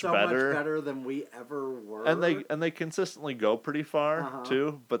still much better. Much better than we ever were. And they consistently go pretty far,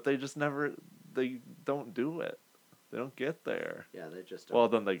 too, but they just never, they don't do it. They don't get there. Yeah, they just don't. Well,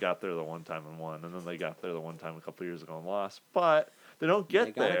 then they got there the one time and won, and then they got there the one time a couple years ago and lost. But they don't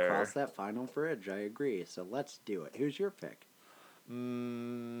get there. They gotta cross that final bridge. I agree. So let's do it. Who's your pick?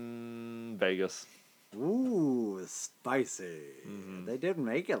 Vegas. Ooh, spicy. They didn't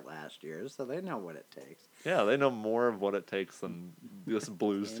make it last year, so they know what it takes. Yeah, they know more of what it takes than this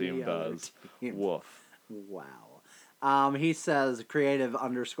Blues team does. Woof. Wow. He says, creative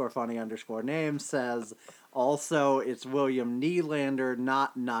underscore funny underscore name says, also, it's William Nylander,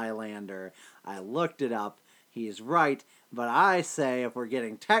 not Nylander. I looked it up. He's right. But I say, if we're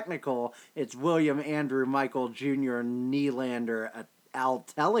getting technical, it's William Andrew Michael Jr. Nylander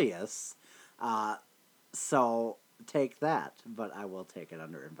Altelius. So take that. But I will take it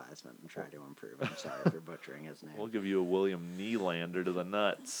under advisement and try to improve. I'm sorry for butchering his name. We'll give you a William Nylander to the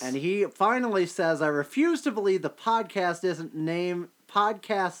nuts. And he finally says, I refuse to believe the podcast's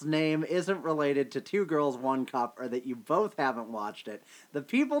name isn't related to Two Girls, One Cup, or that you both haven't watched it. The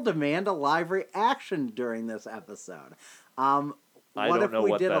people demand a live reaction during this episode. What if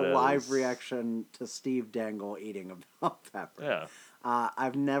we did a live reaction to Steve Dangle eating a bell pepper? Yeah.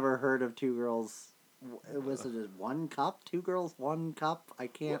 I've never heard of Two Girls. Was it One Cup? Two Girls, One Cup? I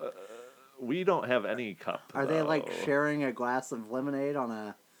can't. We don't have any cup. Are they like sharing a glass of lemonade on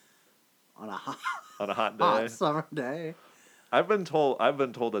a hot day, hot summer day? I've been told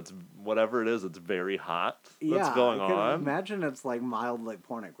it's whatever it is. It's very hot. That's going on. I imagine it's like mildly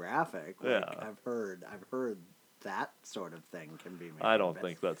pornographic. Like, yeah, I've heard that sort of thing can be made. I don't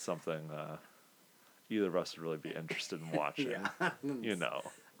think that's something either of us would really be interested in watching. Yeah. You know.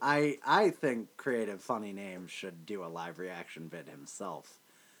 I think Creative Funny Names should do a live reaction vid himself.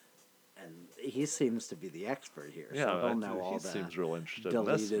 And he seems to be the expert here. Yeah, so he'll know all the seems real interested in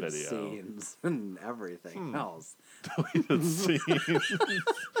this video. Scenes and everything else. Deleted scenes.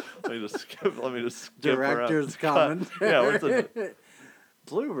 Let me just skip Director's commentary. Yeah,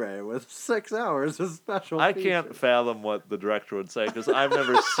 Blu-ray with 6 hours of special I features. can't fathom what the director would say because I've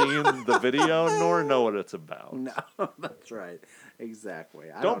never seen the video nor know what it's about. No, that's right. Exactly.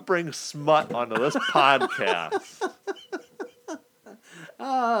 Don't bring smut onto this podcast.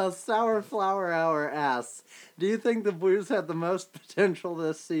 Sour Flower Hour asks, do you think the Blues had the most potential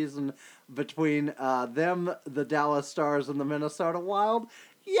this season between them, the Dallas Stars, and the Minnesota Wild?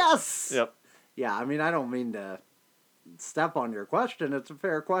 Yes! Yep. Yeah, I mean, I don't mean to step on your question. It's a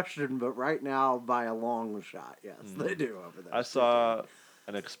fair question, but right now, by a long shot, yes, they do over there. I saw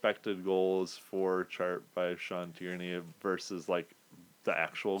an expected goals for chart by Sean Tierney versus like the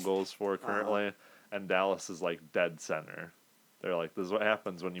actual goals for currently, and Dallas is like dead center. They're like, this is what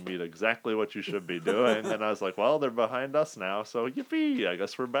happens when you meet exactly what you should be doing. And I was like, well, they're behind us now, so yippee, I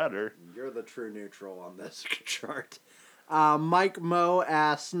guess we're better. You're the true neutral on this chart. Mike Moe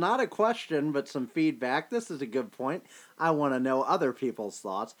asks, not a question, but some feedback. This is a good point. I want to know other people's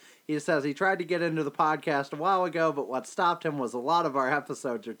thoughts. He says he tried to get into the podcast a while ago, but what stopped him was a lot of our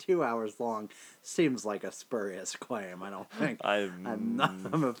episodes are 2 hours long. Seems like a spurious claim. I don't think.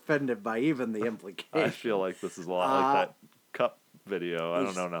 I'm offended by even the implication. I feel like this is a lot like that cup video. I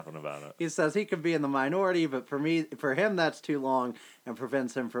don't know nothing about it. He says he could be in the minority, but for him, that's too long and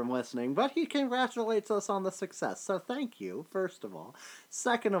prevents him from listening. But he congratulates us on the success. So thank you, first of all.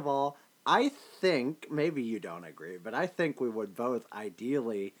 Second of all, I think, maybe you don't agree, but I think we would both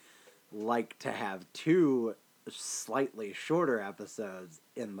ideally like to have 2 slightly shorter episodes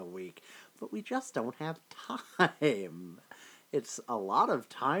in the week, but we just don't have time. It's a lot of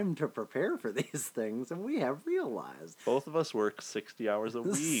time to prepare for these things, and we have realized. Both of us work 60 hours a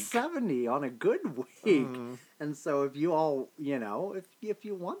week. 70 on a good week. And so if you all, if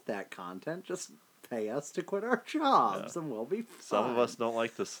you want that content, just pay us to quit our jobs, and we'll be fine. Some of us don't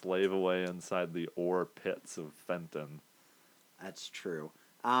like to slave away inside the ore pits of Fenton. That's true.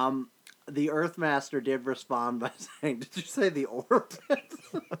 The Earthmaster did respond by saying, "Did you say the ore pits?"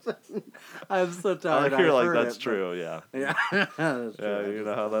 I'm so tired. You're like, that's true, yeah. Yeah, that's true. Yeah, you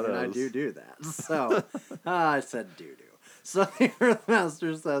know how that is. I do that. So I said doo-doo. So the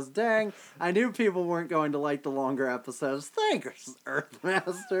Earthmaster says, dang, I knew people weren't going to like the longer episodes. Thanks,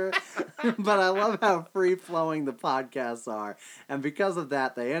 Earthmaster. But I love how free-flowing the podcasts are. And because of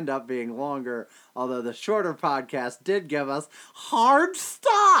that, they end up being longer, although the shorter podcast did give us Hard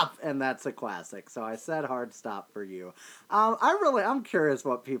Stop! And that's a classic. So I said Hard Stop for you. I'm curious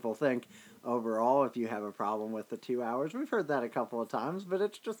what people think. Overall, if you have a problem with the 2 hours, we've heard that a couple of times, but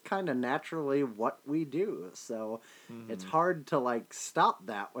it's just kind of naturally what we do. So it's hard to stop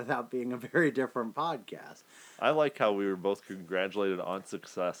that without being a very different podcast. I like how we were both congratulated on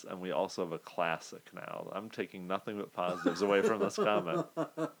success, and we also have a classic now. I'm taking nothing but positives away from this comment.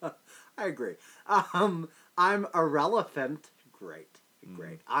 I agree. I'm irrelevant. Great.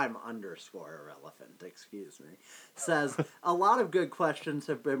 I'm _ irrelevant, excuse me. Says, a lot of good questions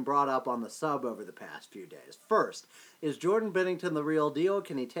have been brought up on the sub over the past few days. First, is Jordan Binnington the real deal?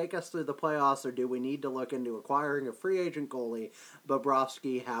 Can he take us through the playoffs, or do we need to look into acquiring a free agent goalie?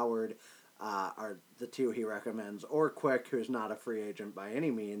 Bobrovsky, Howard are the 2 he recommends, or Quick, who's not a free agent by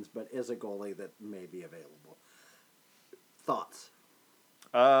any means, but is a goalie that may be available. Thoughts?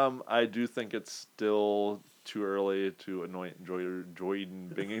 I do think it's still too early to anoint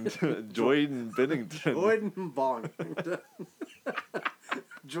Jordan Binnington. Jordan Binnington. Jordan Bonnington.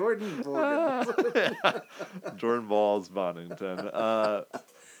 Jordan Morgan. Jordan Balls Bonnington.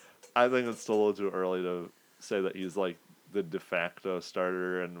 I think it's still a little too early to say that he's like the de facto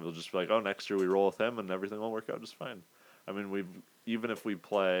starter, and we'll just be like, oh, next year we roll with him and everything will work out just fine. I mean, even if we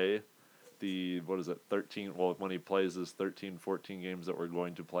play the 13, well, when he plays his 13, 14 games that we're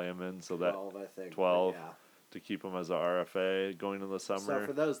going to play him in, so 12, I think. 12 yeah. To keep him as a RFA going into the summer. So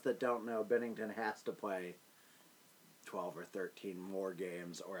for those that don't know, Binnington has to play 12 or 13 more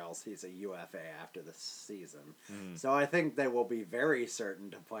games, or else he's a UFA after the season. So I think they will be very certain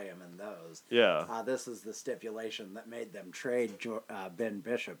to play him in those. Yeah. This is the stipulation that made them trade Ben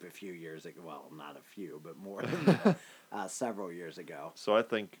Bishop a few years ago. Well, not a few, but more than that, several years ago. So I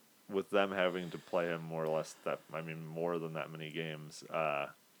think with them having to play him more or less more than that many games,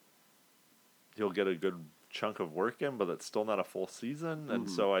 he'll get a good chunk of work in, but it's still not a full season. And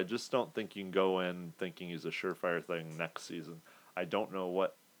so I just don't think you can go in thinking he's a surefire thing next season. I don't know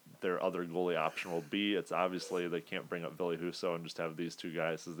what their other goalie option will be. It's obviously they can't bring up Billy Husso and just have these 2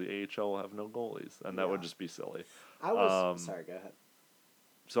 guys, as the AHL will have no goalies, and that would just be silly. Sorry, go ahead.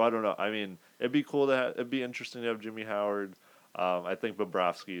 So I don't know. I mean, it'd be cool it'd be interesting to have Jimmy Howard. I think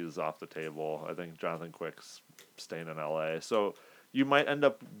Bobrovsky is off the table. I think Jonathan Quick's staying in LA. So you might end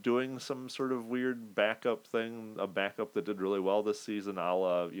up doing some sort of weird backup thing, a backup that did really well this season, a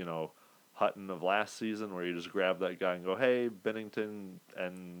la, Hutton of last season, where you just grab that guy and go, hey, Bennington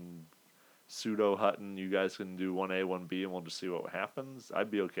and pseudo Hutton, you guys can do 1A, 1B, and we'll just see what happens. I'd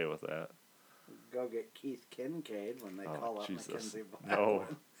be okay with that. Go get Keith Kincaid when they call up Jesus. Mackenzie No.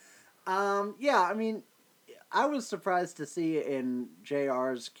 Blackwood. Yeah, I mean, I was surprised to see in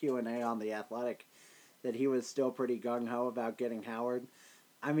JR's Q&A on The Athletic that he was still pretty gung-ho about getting Howard.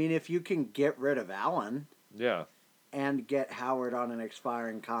 I mean, if you can get rid of Allen Yeah. and get Howard on an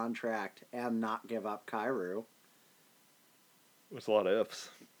expiring contract and not give up Kyrou, There's a lot of ifs.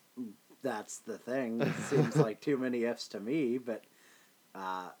 that's the thing. It seems like too many ifs to me, but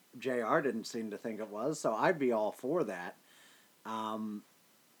JR didn't seem to think it was, so I'd be all for that.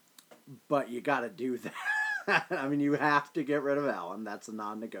 But you got to do that. I mean, you have to get rid of Allen. That's a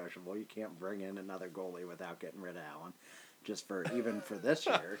non-negotiable. You can't bring in another goalie without getting rid of Allen, even for this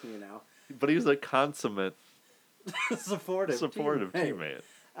year, But he's a consummate supportive teammate.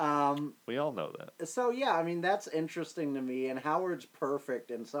 We all know that. So, yeah, I mean, that's interesting to me. And Howard's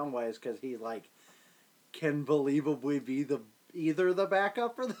perfect in some ways because he, can believably be either the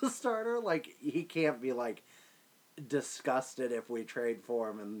backup or the starter. He can't be, disgusted if we trade for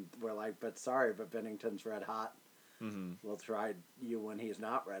him and we're like, but sorry, but Bennington's red hot. Mm-hmm. We'll try you when he's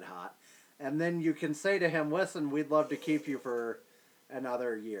not red hot. And then you can say to him, listen, we'd love to keep you for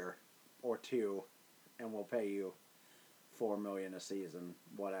another year or two, and we'll pay you $4 million a season,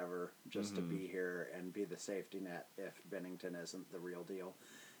 whatever, just to be here and be the safety net if Bennington isn't the real deal.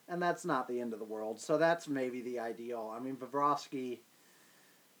 And that's not the end of the world. So that's maybe the ideal. I mean, Bobrovsky,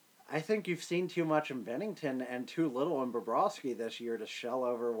 I think you've seen too much in Bennington and too little in Bobrovsky this year to shell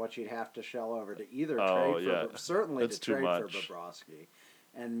over what you'd have to shell over to either trade for, certainly That's to trade too for much. Bobrovsky,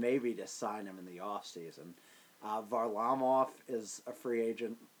 and maybe to sign him in the offseason. Varlamov is a free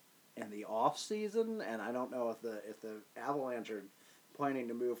agent in the offseason, and I don't know if the Avalanche are planning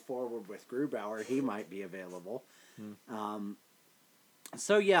to move forward with Grubauer. He might be available.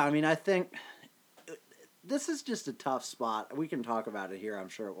 So, yeah, I mean, I think this is just a tough spot. We can talk about it here. I'm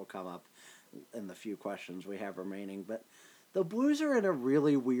sure it will come up in the few questions we have remaining. But the Blues are in a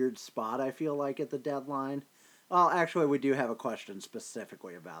really weird spot, I feel like, at the deadline. Well, actually, we do have a question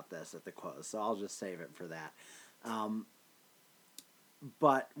specifically about this at the close, so I'll just save it for that.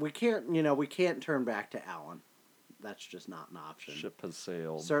 But we can't turn back to Allen. That's just not an option. Ship has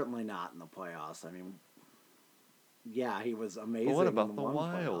sailed. Certainly not in the playoffs. I mean, yeah, he was amazing. But what in about the one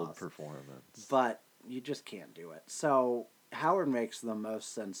Wild playoffs, performance? But you just can't do it. So Howard makes the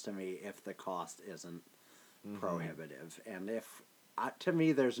most sense to me if the cost isn't prohibitive. And if, to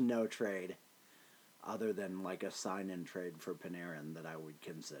me, there's no trade other than like a sign-in trade for Panarin that I would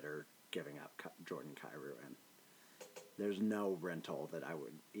consider giving up Jordan Kyrou in. There's no rental that I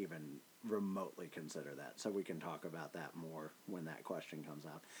would even remotely consider that. So we can talk about that more when that question comes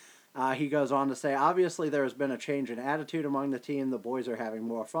up. He goes on to say, obviously there has been a change in attitude among the team. The boys are having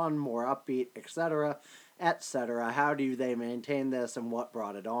more fun, more upbeat, etc., etc. How do they maintain this and what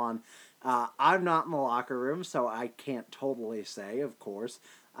brought it on? I'm not in the locker room, so I can't totally say, of course.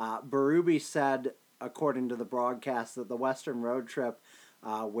 Berube said, according to the broadcast, that the Western road trip,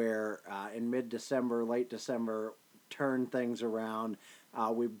 where in mid-December, late December, turned things around.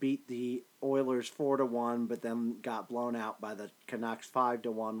 We beat the Oilers 4-1, but then got blown out by the Canucks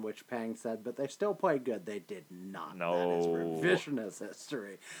 5-1, which Pang said, but they still played good. They did not. No. That is revisionist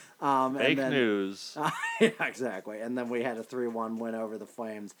history. Fake news. Yeah, exactly. And then we had a 3-1 win over the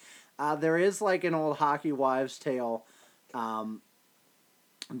Flames. There is like an old hockey wives' tale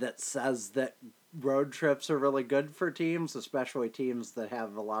that says that road trips are really good for teams, especially teams that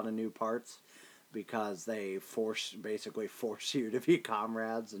have a lot of new parts, because they basically force you to be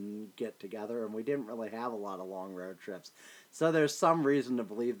comrades and get together, and we didn't really have a lot of long road trips. So there's some reason to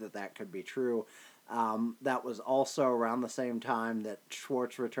believe that could be true. That was also around the same time that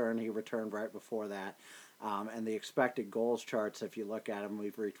Schwartz returned. He returned right before that. And the expected goals charts, if you look at them,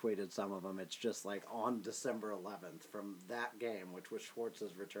 we've retweeted some of them. It's just like on December 11th from that game, which was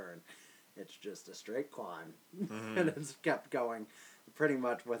Schwartz's return. It's just a straight climb. And it's kept going pretty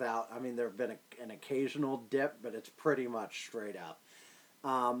much without, I mean, there have been an occasional dip, but it's pretty much straight up.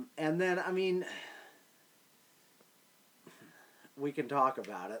 And then, I mean, we can talk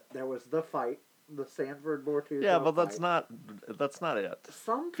about it. There was the fight, the Sanford Bortuzzo Yeah, but that's fight. not it.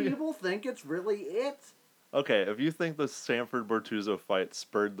 Some people think it's really it. Okay, if you think the Sanford Bortuzzo fight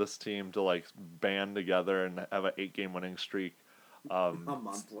spurred this team to like band together and have an 8-game winning streak, A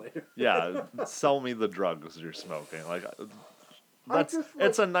month later. yeah, sell me the drugs you're smoking. Like,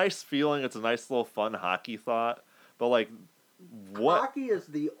 it's a nice feeling. It's a nice little fun hockey thought, but like what? Hockey is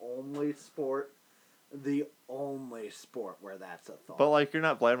the only sport where that's a thought. But like, you're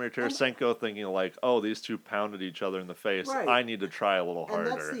not Vladimir Tarasenko thinking like, oh, these two pounded each other in the face. Right. I need to try a little harder.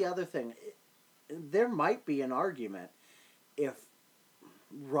 And that's the other thing. There might be an argument if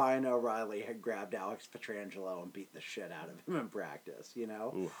Ryan O'Reilly had grabbed Alex Pietrangelo and beat the shit out of him in practice, you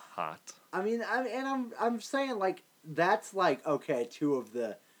know? Ooh, hot. I mean, I'm saying, like, that's like, okay, two of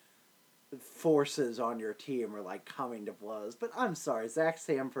the forces on your team are, like, coming to blows. But I'm sorry, Zach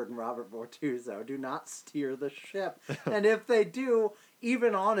Sanford and Robert Bortuzzo do not steer the ship. And if they do,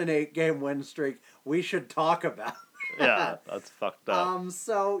 even on an 8-game win streak, we should talk about that. Yeah, that's fucked up.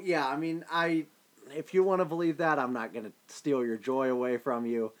 So, yeah, I mean, if you want to believe that, I'm not going to steal your joy away from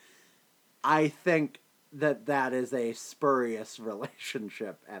you. I think that is a spurious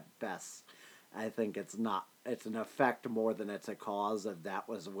relationship at best. I think it's an effect more than it's a cause of that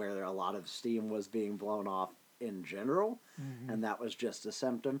was where a lot of steam was being blown off in general, and that was just a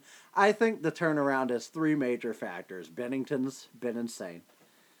symptom. I think the turnaround has three major factors. Bennington's been insane.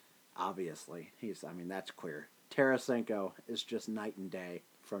 Obviously. That's clear. Tarasenko is just night and day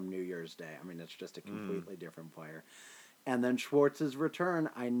from New Year's Day. I mean, it's just a completely different player. And then Schwartz's return,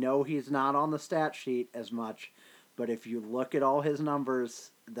 I know he's not on the stat sheet as much, but if you look at all his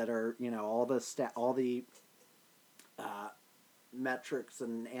numbers that are, all the metrics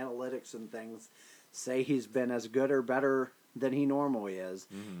and analytics and things say he's been as good or better than he normally is.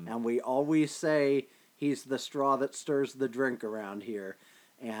 And we always say he's the straw that stirs the drink around here.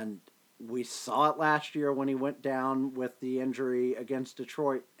 And we saw it last year when he went down with the injury against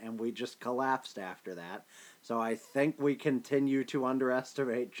Detroit, and we just collapsed after that. So I think we continue to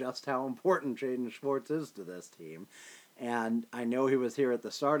underestimate just how important Jaden Schwartz is to this team. And I know he was here at the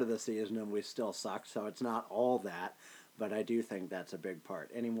start of the season, and we still suck, so it's not all that. But I do think that's a big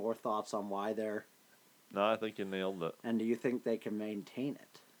part. Any more thoughts on why they're... No, I think you nailed it. And do you think they can maintain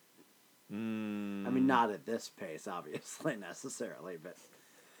it? I mean, not at this pace, obviously, necessarily, but...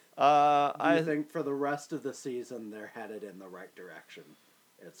 I think for the rest of the season they're headed in the right direction?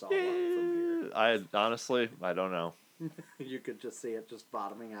 It's all up from here. I don't know. You could just see it just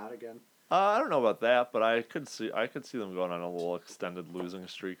bottoming out again. I don't know about that, but I could see them going on a little extended losing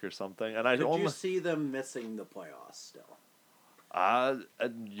streak or something. And you see them missing the playoffs still?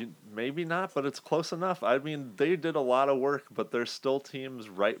 Maybe not, but it's close enough. I mean, they did a lot of work, but there's still teams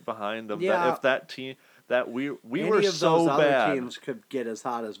right behind them. Yeah. That if that team that we Any were of so those bad, other teams could get as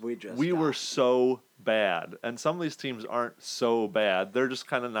hot as we just. we got. were so bad, and some of these teams aren't so bad. They're just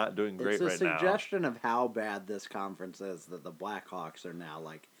kind of not doing great right now. It's a suggestion of how bad this conference is that the Blackhawks are now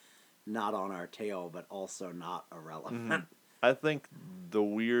like not on our tail, but also not irrelevant. I think the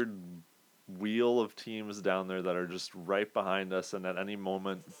weird wheel of teams down there that are just right behind us, and at any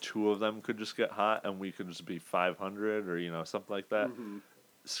moment, two of them could just get hot, and we could just be 500 or something like that.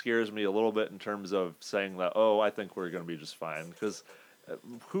 Scares me a little bit in terms of saying that. Oh, I think we're going to be just fine because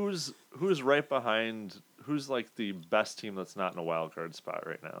who's right behind? Who's like the best team that's not in a wild card spot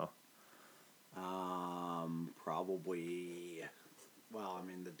right now? Probably. Well, I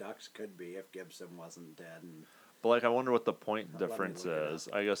mean, the Ducks could be if Gibson wasn't dead. But like, I wonder what the point difference is.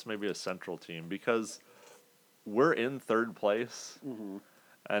 I guess maybe a central team because we're in third place,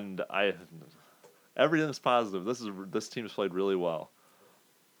 and everything's positive. This team's played really well,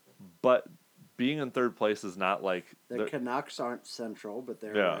 but being in third place is not like the Canucks aren't central, but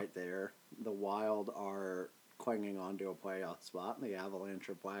they're right there. The Wild are clinging onto a playoff spot, and the Avalanche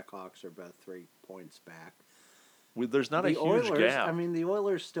or Blackhawks are both 3 points back. There's not a huge gap. I mean, the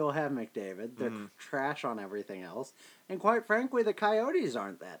Oilers still have McDavid. They're trash on everything else. And quite frankly, the Coyotes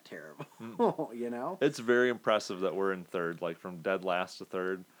aren't that terrible, It's very impressive that we're in third, like from dead last to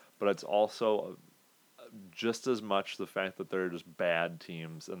third. But it's also just as much the fact that there are just bad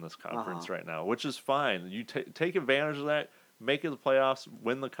teams in this conference right now, which is fine. You take advantage of that, make it the playoffs,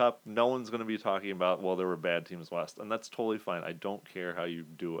 win the cup. No one's going to be talking about, well, there were bad teams last. And that's totally fine. I don't care how you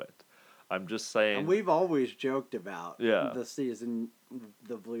do it. I'm just saying. And we've always joked about the season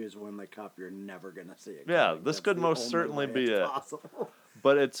the Blues win the cup. You're never going to see it. Yeah, this could most certainly be it.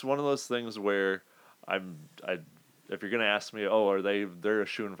 But it's one of those things where if you're going to ask me, they're a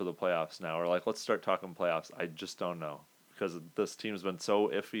shooing for the playoffs now, or like let's start talking playoffs. I just don't know because this team's been so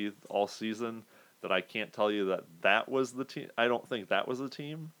iffy all season that I can't tell you that was the team. I don't think that was the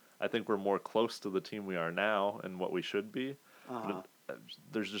team. I think we're more close to the team we are now and what we should be.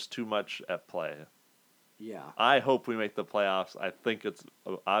 There's just too much at play. Yeah. I hope we make the playoffs. I think it's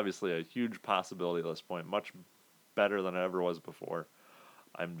obviously a huge possibility at this point, much better than it ever was before.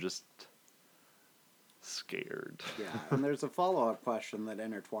 I'm just scared. Yeah, and there's a follow-up question that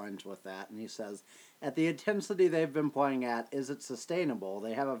intertwines with that, and he says, at the intensity they've been playing at, is it sustainable?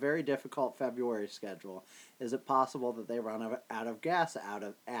 They have a very difficult February schedule. Is it possible that they run out of gas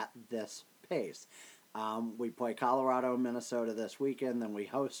at this pace? We play Colorado and Minnesota this weekend, then we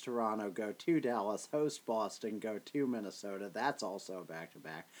host Toronto, go to Dallas, host Boston, go to Minnesota. That's also a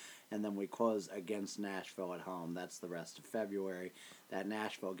back-to-back. And then we close against Nashville at home. That's the rest of February. That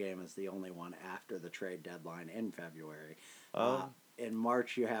Nashville game is the only one after the trade deadline in February. In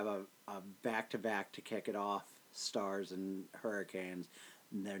March, you have a back-to-back to kick it off, Stars and Hurricanes.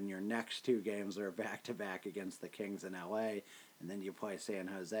 And then your next two games are back-to-back against the Kings in L.A., and then you play San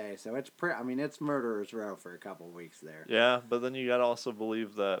Jose. So it's it's murderer's row for a couple of weeks there. Yeah, but then you got to also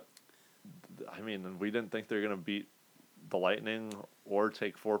believe that, we didn't think they were going to beat the Lightning or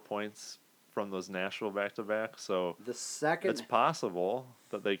take 4 points from those Nashville back-to-back. So it's possible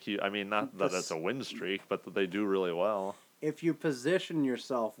that they keep, not that it's a win streak, but that they do really well. If you position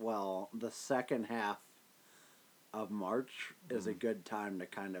yourself well, the second half of March is a good time to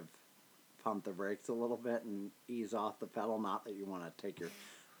kind of pump the brakes a little bit and ease off the pedal. Not that you want to take your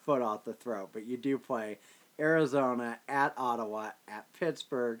foot off the throat, but you do play Arizona, at Ottawa, at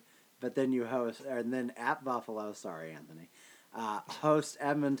Pittsburgh, but then you host, and then at Buffalo, sorry, Anthony, host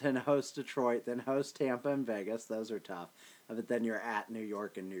Edmonton, host Detroit, then host Tampa and Vegas. Those are tough. But then you're at New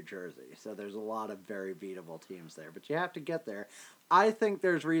York and New Jersey. So there's a lot of very beatable teams there. But you have to get there. I think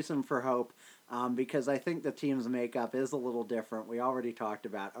there's reason for hope because I think the team's makeup is a little different. We already talked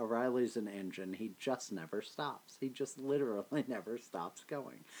about O'Reilly's an engine. He just never stops. He just literally never stops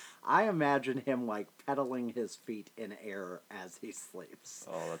going. I imagine him like pedaling his feet in air as he sleeps.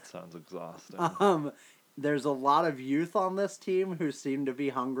 Oh, that sounds exhausting. There's a lot of youth on this team who seem to be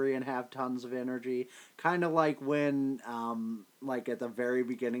hungry and have tons of energy. Kind of like when, at the very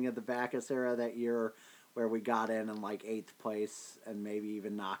beginning of the Backus era that year where we got in 8th place and maybe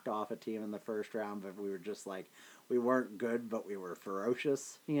even knocked off a team in the first round, but we were just we weren't good, but we were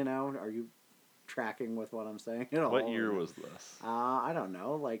ferocious, Are you tracking with what I'm saying? What year was this? I don't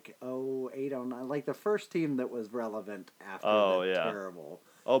know, 08, 09, the first team that was relevant after terrible.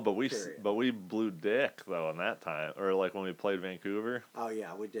 Oh, but we blew dick though in that time, or when we played Vancouver. Oh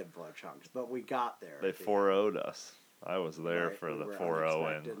yeah, we did blow chunks, but we got there. They 4-0'd us. I was there for the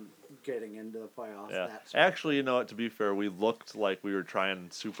 4-0 and getting into the playoffs. Yeah, actually, you know what? To be fair, we looked like we were trying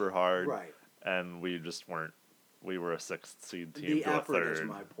super hard, right? And we just weren't. We were a 6th seed team the to a effort third. Is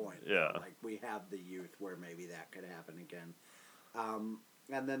my point. Yeah, we have the youth where maybe that could happen again.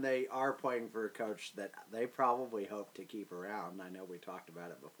 And then they are playing for a coach that they probably hope to keep around. I know we talked about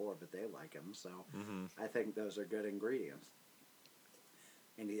it before, but they like him, so I think those are good ingredients.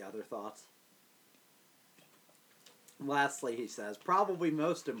 Any other thoughts? Lastly, he says, probably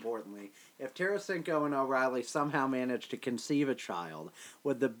most importantly, if Tarasenko and O'Reilly somehow manage to conceive a child,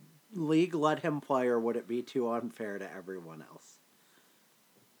 would the league let him play, or would it be too unfair to everyone else?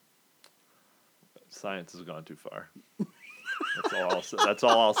 Science has gone too far. That's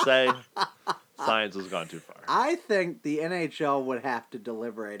all I'll say. Science has gone too far. I think the NHL would have to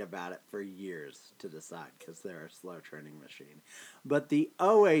deliberate about it for years to decide because they're a slow training machine. But the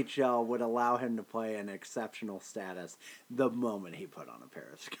OHL would allow him to play in exceptional status the moment he put on a pair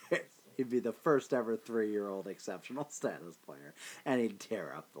of skates. He'd be the first ever 3-year-old exceptional status player, and he'd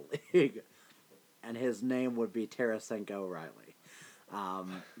tear up the league. And his name would be Tarasenko O'Reilly.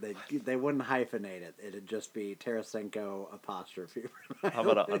 They wouldn't hyphenate it. It'd just be Tarasenko apostrophe. How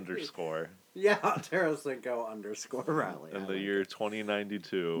about an underscore? Yeah, Tarasenko underscore Riley. In the year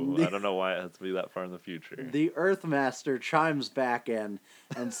 2092. I don't know why it has to be that far in the future. The Earthmaster chimes back in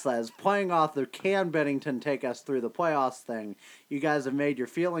and says, playing off the can Bennington take us through the playoffs thing, you guys have made your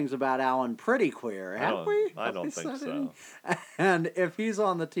feelings about Allen pretty clear, have we? I don't think so. And if he's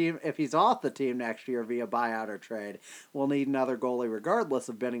on the team, if he's off the team next year via buyout or trade, we'll need another goalie regardless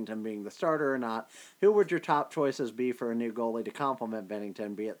of Bennington being the starter or not. Who would your top choices be for a new goalie to complement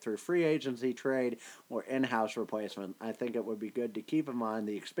Bennington, be it through free agency, trade, or in-house replacement? I think it would be good to keep in mind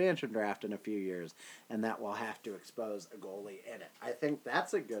the expansion draft in a few years, and that will have to expose a goalie in it. I think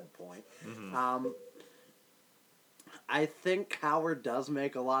that's a good point. Mm-hmm. I think Howard does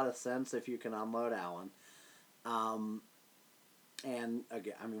make a lot of sense if you can unload Allen. And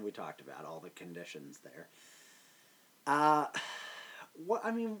again, we talked about all the conditions there. I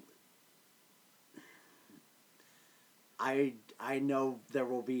know there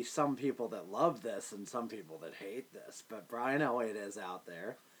will be some people that love this and some people that hate this, but Brian Elliott is out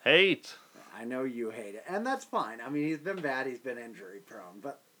there. Hate. I know you hate it, and that's fine. He's been bad, he's been injury prone,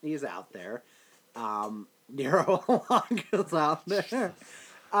 but he's out there. Nero Long is out there.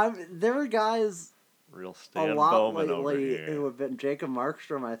 There are guys Real a Stan lot Bowman over lately here. who have been Jacob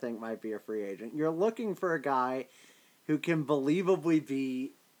Markstrom, I think, might be a free agent. You're looking for a guy who can believably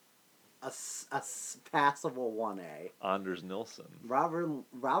be a passable 1A. Anders Nilsson. Robin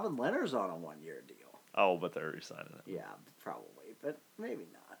Leonard's on a 1-year deal. Oh, but they're resigning it. Yeah, probably, but maybe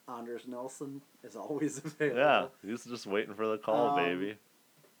not. Anders Nilsson is always available. Yeah, he's just waiting for the call, baby.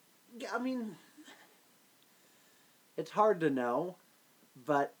 Yeah, I mean, it's hard to know,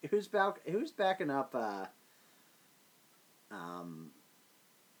 but who's backing up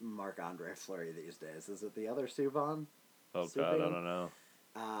Marc-Andre Fleury these days? Is it the other Subban? Oh God, I don't know.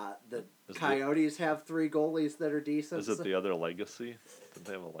 The Coyotes have 3 goalies that are decent. Is it the other Legacy? Did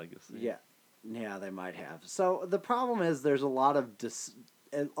they have a Legacy? Yeah, they might have. So the problem is there's a lot of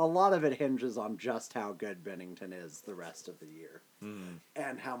it hinges on just how good Binnington is the rest of the year,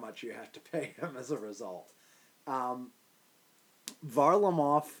 and how much you have to pay him as a result. Varlamov,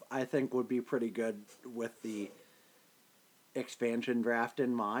 I think, would be pretty good with the expansion draft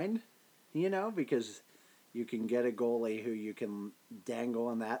in mind, because you can get a goalie who you can dangle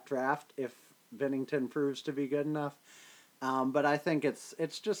in that draft if Binnington proves to be good enough. But I think it's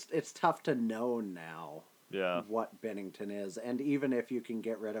tough to know now what Binnington is, and even if you can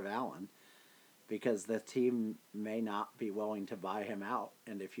get rid of Allen, because the team may not be willing to buy him out,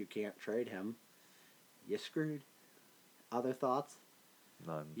 and if you can't trade him, you're screwed. Other thoughts?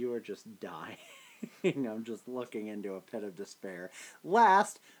 None. You are just dying. I'm just looking into a pit of despair.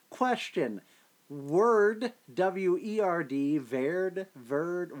 Last question. Word, W-E-R-D, Verd,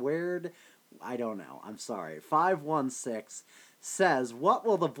 I don't know. I'm sorry. 516 says, what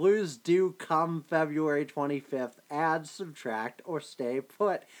will the Blues do come February 25th? Add, subtract, or stay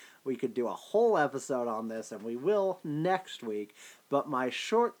put? We could do a whole episode on this, and we will next week. But my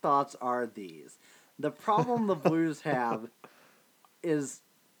short thoughts are these. The problem the Blues have is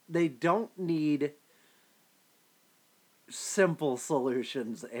they don't need simple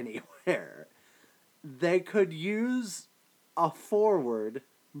solutions anywhere. They could use a forward,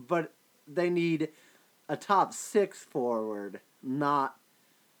 but they need a top 6 forward, not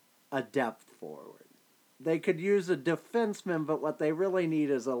a depth forward. They could use a defenseman, but what they really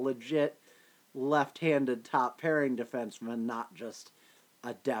need is a legit left-handed top pairing defenseman, not just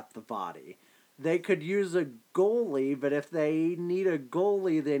a depth body. They could use a goalie, but if they need a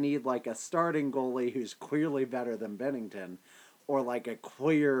goalie, they need like a starting goalie who's clearly better than Binnington, or like a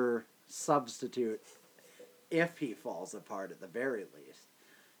clear substitute if he falls apart at the very least.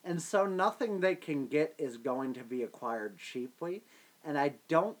 And so nothing they can get is going to be acquired cheaply. And I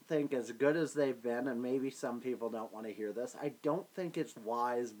don't think, as good as they've been, and maybe some people don't want to hear this, I don't think it's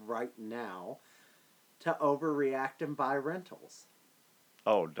wise right now to overreact and buy rentals.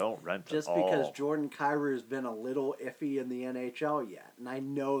 Oh, don't rent just at all. Just because Jordan Kyrou's been a little iffy in the NHL yet. And I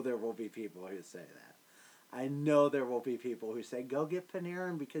know there will be people who say that. I know there will be people who say, go get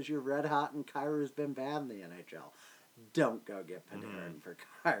Panarin because you're red hot and Kyrou's been bad in the NHL. Don't go get Panarin for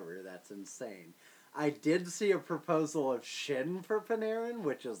Kyrou. That's insane. I did see a proposal of Shin for Panarin,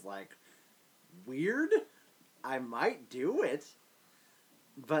 which is like weird. I might do it.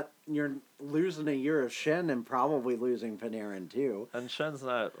 But you're losing a year of Shen and probably losing Panarin too. And Shen's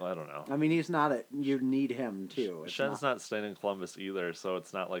not, I don't know. I mean, he's not you need him too. Shen's not staying in Columbus either, so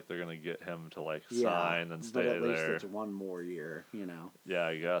it's not like they're going to get him to sign and stay there. But at least it's one more year, Yeah,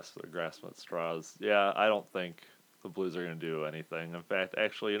 I guess. They're grasping at straws. Yeah, I don't think the Blues are going to do anything. In fact,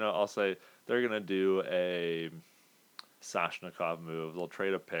 actually, I'll say they're going to do a Soshnikov move. They'll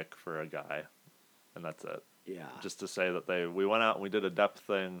trade a pick for a guy, and that's it. Yeah. Just to say that we went out and we did a depth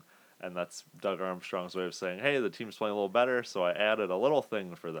thing, and that's Doug Armstrong's way of saying, hey, the team's playing a little better, so I added a little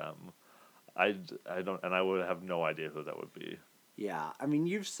thing for them. I don't, and I would have no idea who that would be. Yeah, I mean,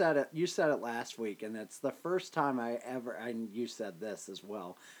 you said it last week, and it's the first time and you said this as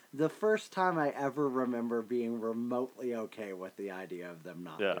well, the first time I ever remember being remotely okay with the idea of them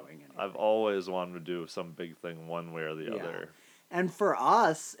not doing anything. I've always wanted to do some big thing one way or the other. And for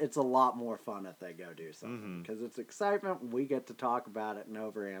us, it's a lot more fun if they go do something, because it's excitement, we get to talk about it and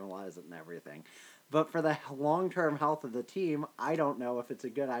overanalyze it and everything. But for the long-term health of the team, I don't know if it's a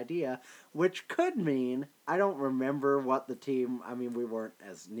good idea, which could mean I don't remember what the team, I mean, we weren't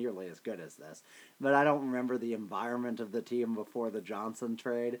nearly as good as this, but I don't remember the environment of the team before the Johnson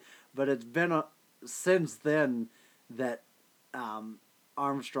trade. But it's been since then that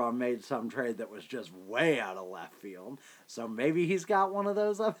Armstrong made some trade that was just way out of left field. So maybe he's got one of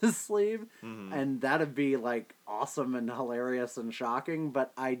those up his sleeve. And that'd be like awesome and hilarious and shocking.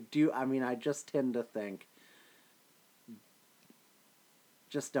 But I just tend to think,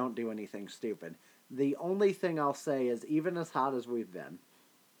 just don't do anything stupid. The only thing I'll say is, even as hot as we've been,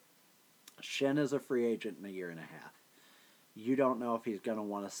 Shin is a free agent in a year and a half. You don't know if he's going to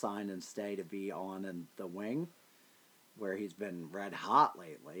want to sign and stay to be on in the wing, where he's been red hot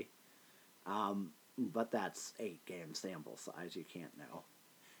lately. But that's 8-game sample size. You can't know.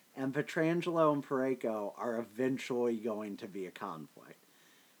 And Pietrangelo and Parayko are eventually going to be a conflict.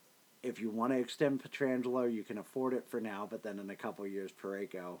 If you want to extend Pietrangelo, you can afford it for now, but then in a couple of years,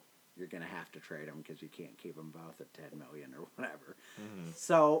 Parayko, you're going to have to trade him because you can't keep them both at $10 million or whatever. Mm-hmm.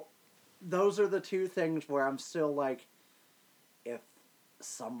 So those are the two things where I'm still like, if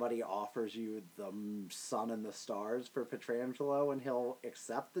somebody offers you the sun and the stars for Pietrangelo and he'll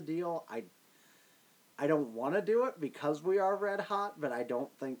accept the deal, I don't want to do it because we are red hot, but I don't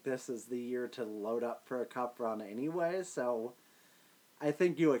think this is the year to load up for a cup run anyway, so I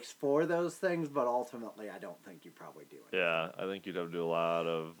think you explore those things, but ultimately I don't think you probably do it. Yeah, I think you'd have to do a lot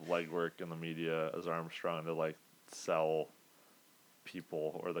of legwork in the media as Armstrong to, like, sell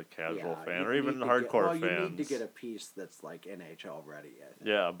people or the casual fan or even hardcore fans. You need to get a piece that's, like, NHL ready, I think.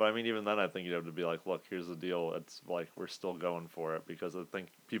 Yeah, but I mean, even then I think you'd have to be like, look, here's the deal. It's like we're still going for it because I think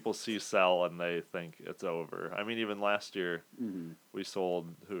people see sell and they think it's over. I mean, even last year we sold,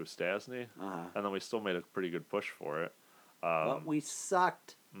 Stastny? And then we still made a pretty good push for it. But we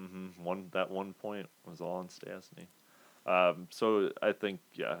sucked. That 1 point was all on Stastny. So I think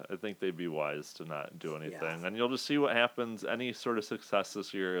they'd be wise to not do anything, and you'll just see what happens. Any sort of success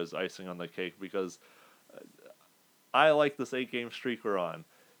this year is icing on the cake because I like this 8-game streak we're on.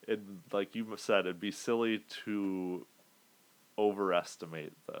 It, like you said, it'd be silly to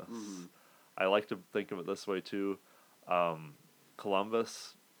overestimate this. I like to think of it this way too.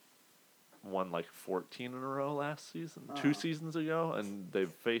 Columbus won like 14 in a row last season, 2 seasons ago, and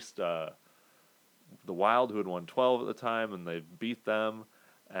they've faced the Wild, who had won 12 at the time, and they beat them.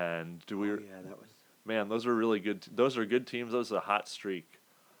 And man, those are really good. Those are good teams. Those are a hot streak.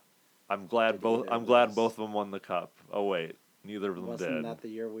 I'm glad both of them won the cup. Oh wait, neither of them did. Wasn't that the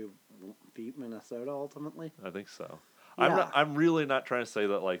year we beat Minnesota ultimately? I think so. Yeah. I'm really not trying to say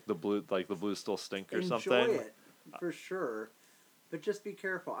that like the Blues still stink or something. Enjoy it for sure. But just be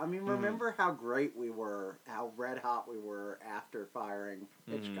careful. I mean, remember how great we were, how red hot we were after firing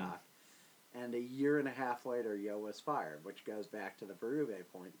Hitchcock. And a year and a half later, Yo was fired, which goes back to the Berube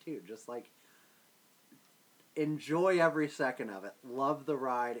point, too. Just, like, enjoy every second of it. Love the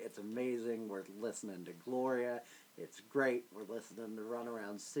ride. It's amazing. We're listening to Gloria. It's great. We're listening to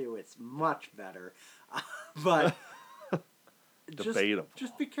Runaround Sue. It's much better. But just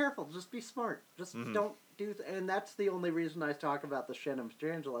be careful. Just be smart. Just don't do... and that's the only reason I talk about the Shin and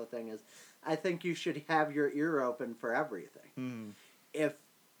Pietrangelo thing is I think you should have your ear open for everything. If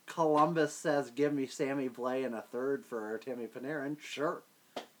Columbus says, give me Sammy Blais and a third for Timmy Panarin, sure.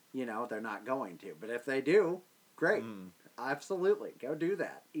 You know, they're not going to. But if they do, great. Absolutely. Go do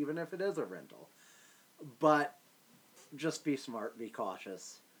that, even if it is a rental. But just be smart, be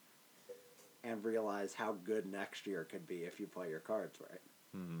cautious, and realize how good next year could be if you play your cards right.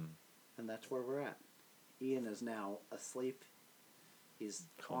 And that's where we're at. Ian is now asleep. He's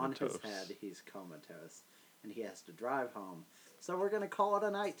comatose. On his head. He's comatose. And he has to drive home. So we're going to call it a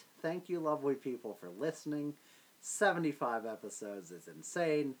night. Thank you, lovely people, for listening. 75 episodes is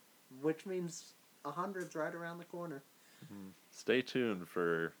insane, which means 100's right around the corner. Stay tuned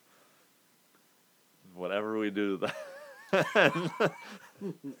for whatever we do.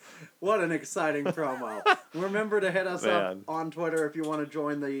 What an exciting promo. Remember to hit us up on Twitter if you want to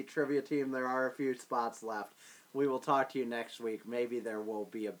join the trivia team. There are a few spots left. We will talk to you next week. Maybe there will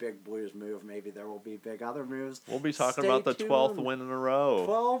be a big Blues move. Maybe there will be big other moves. We'll be talking about the 12th win in a row.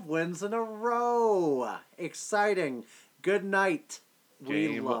 12 wins in a row. Exciting. Good night.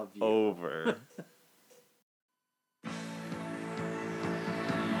 Game we love you. Over.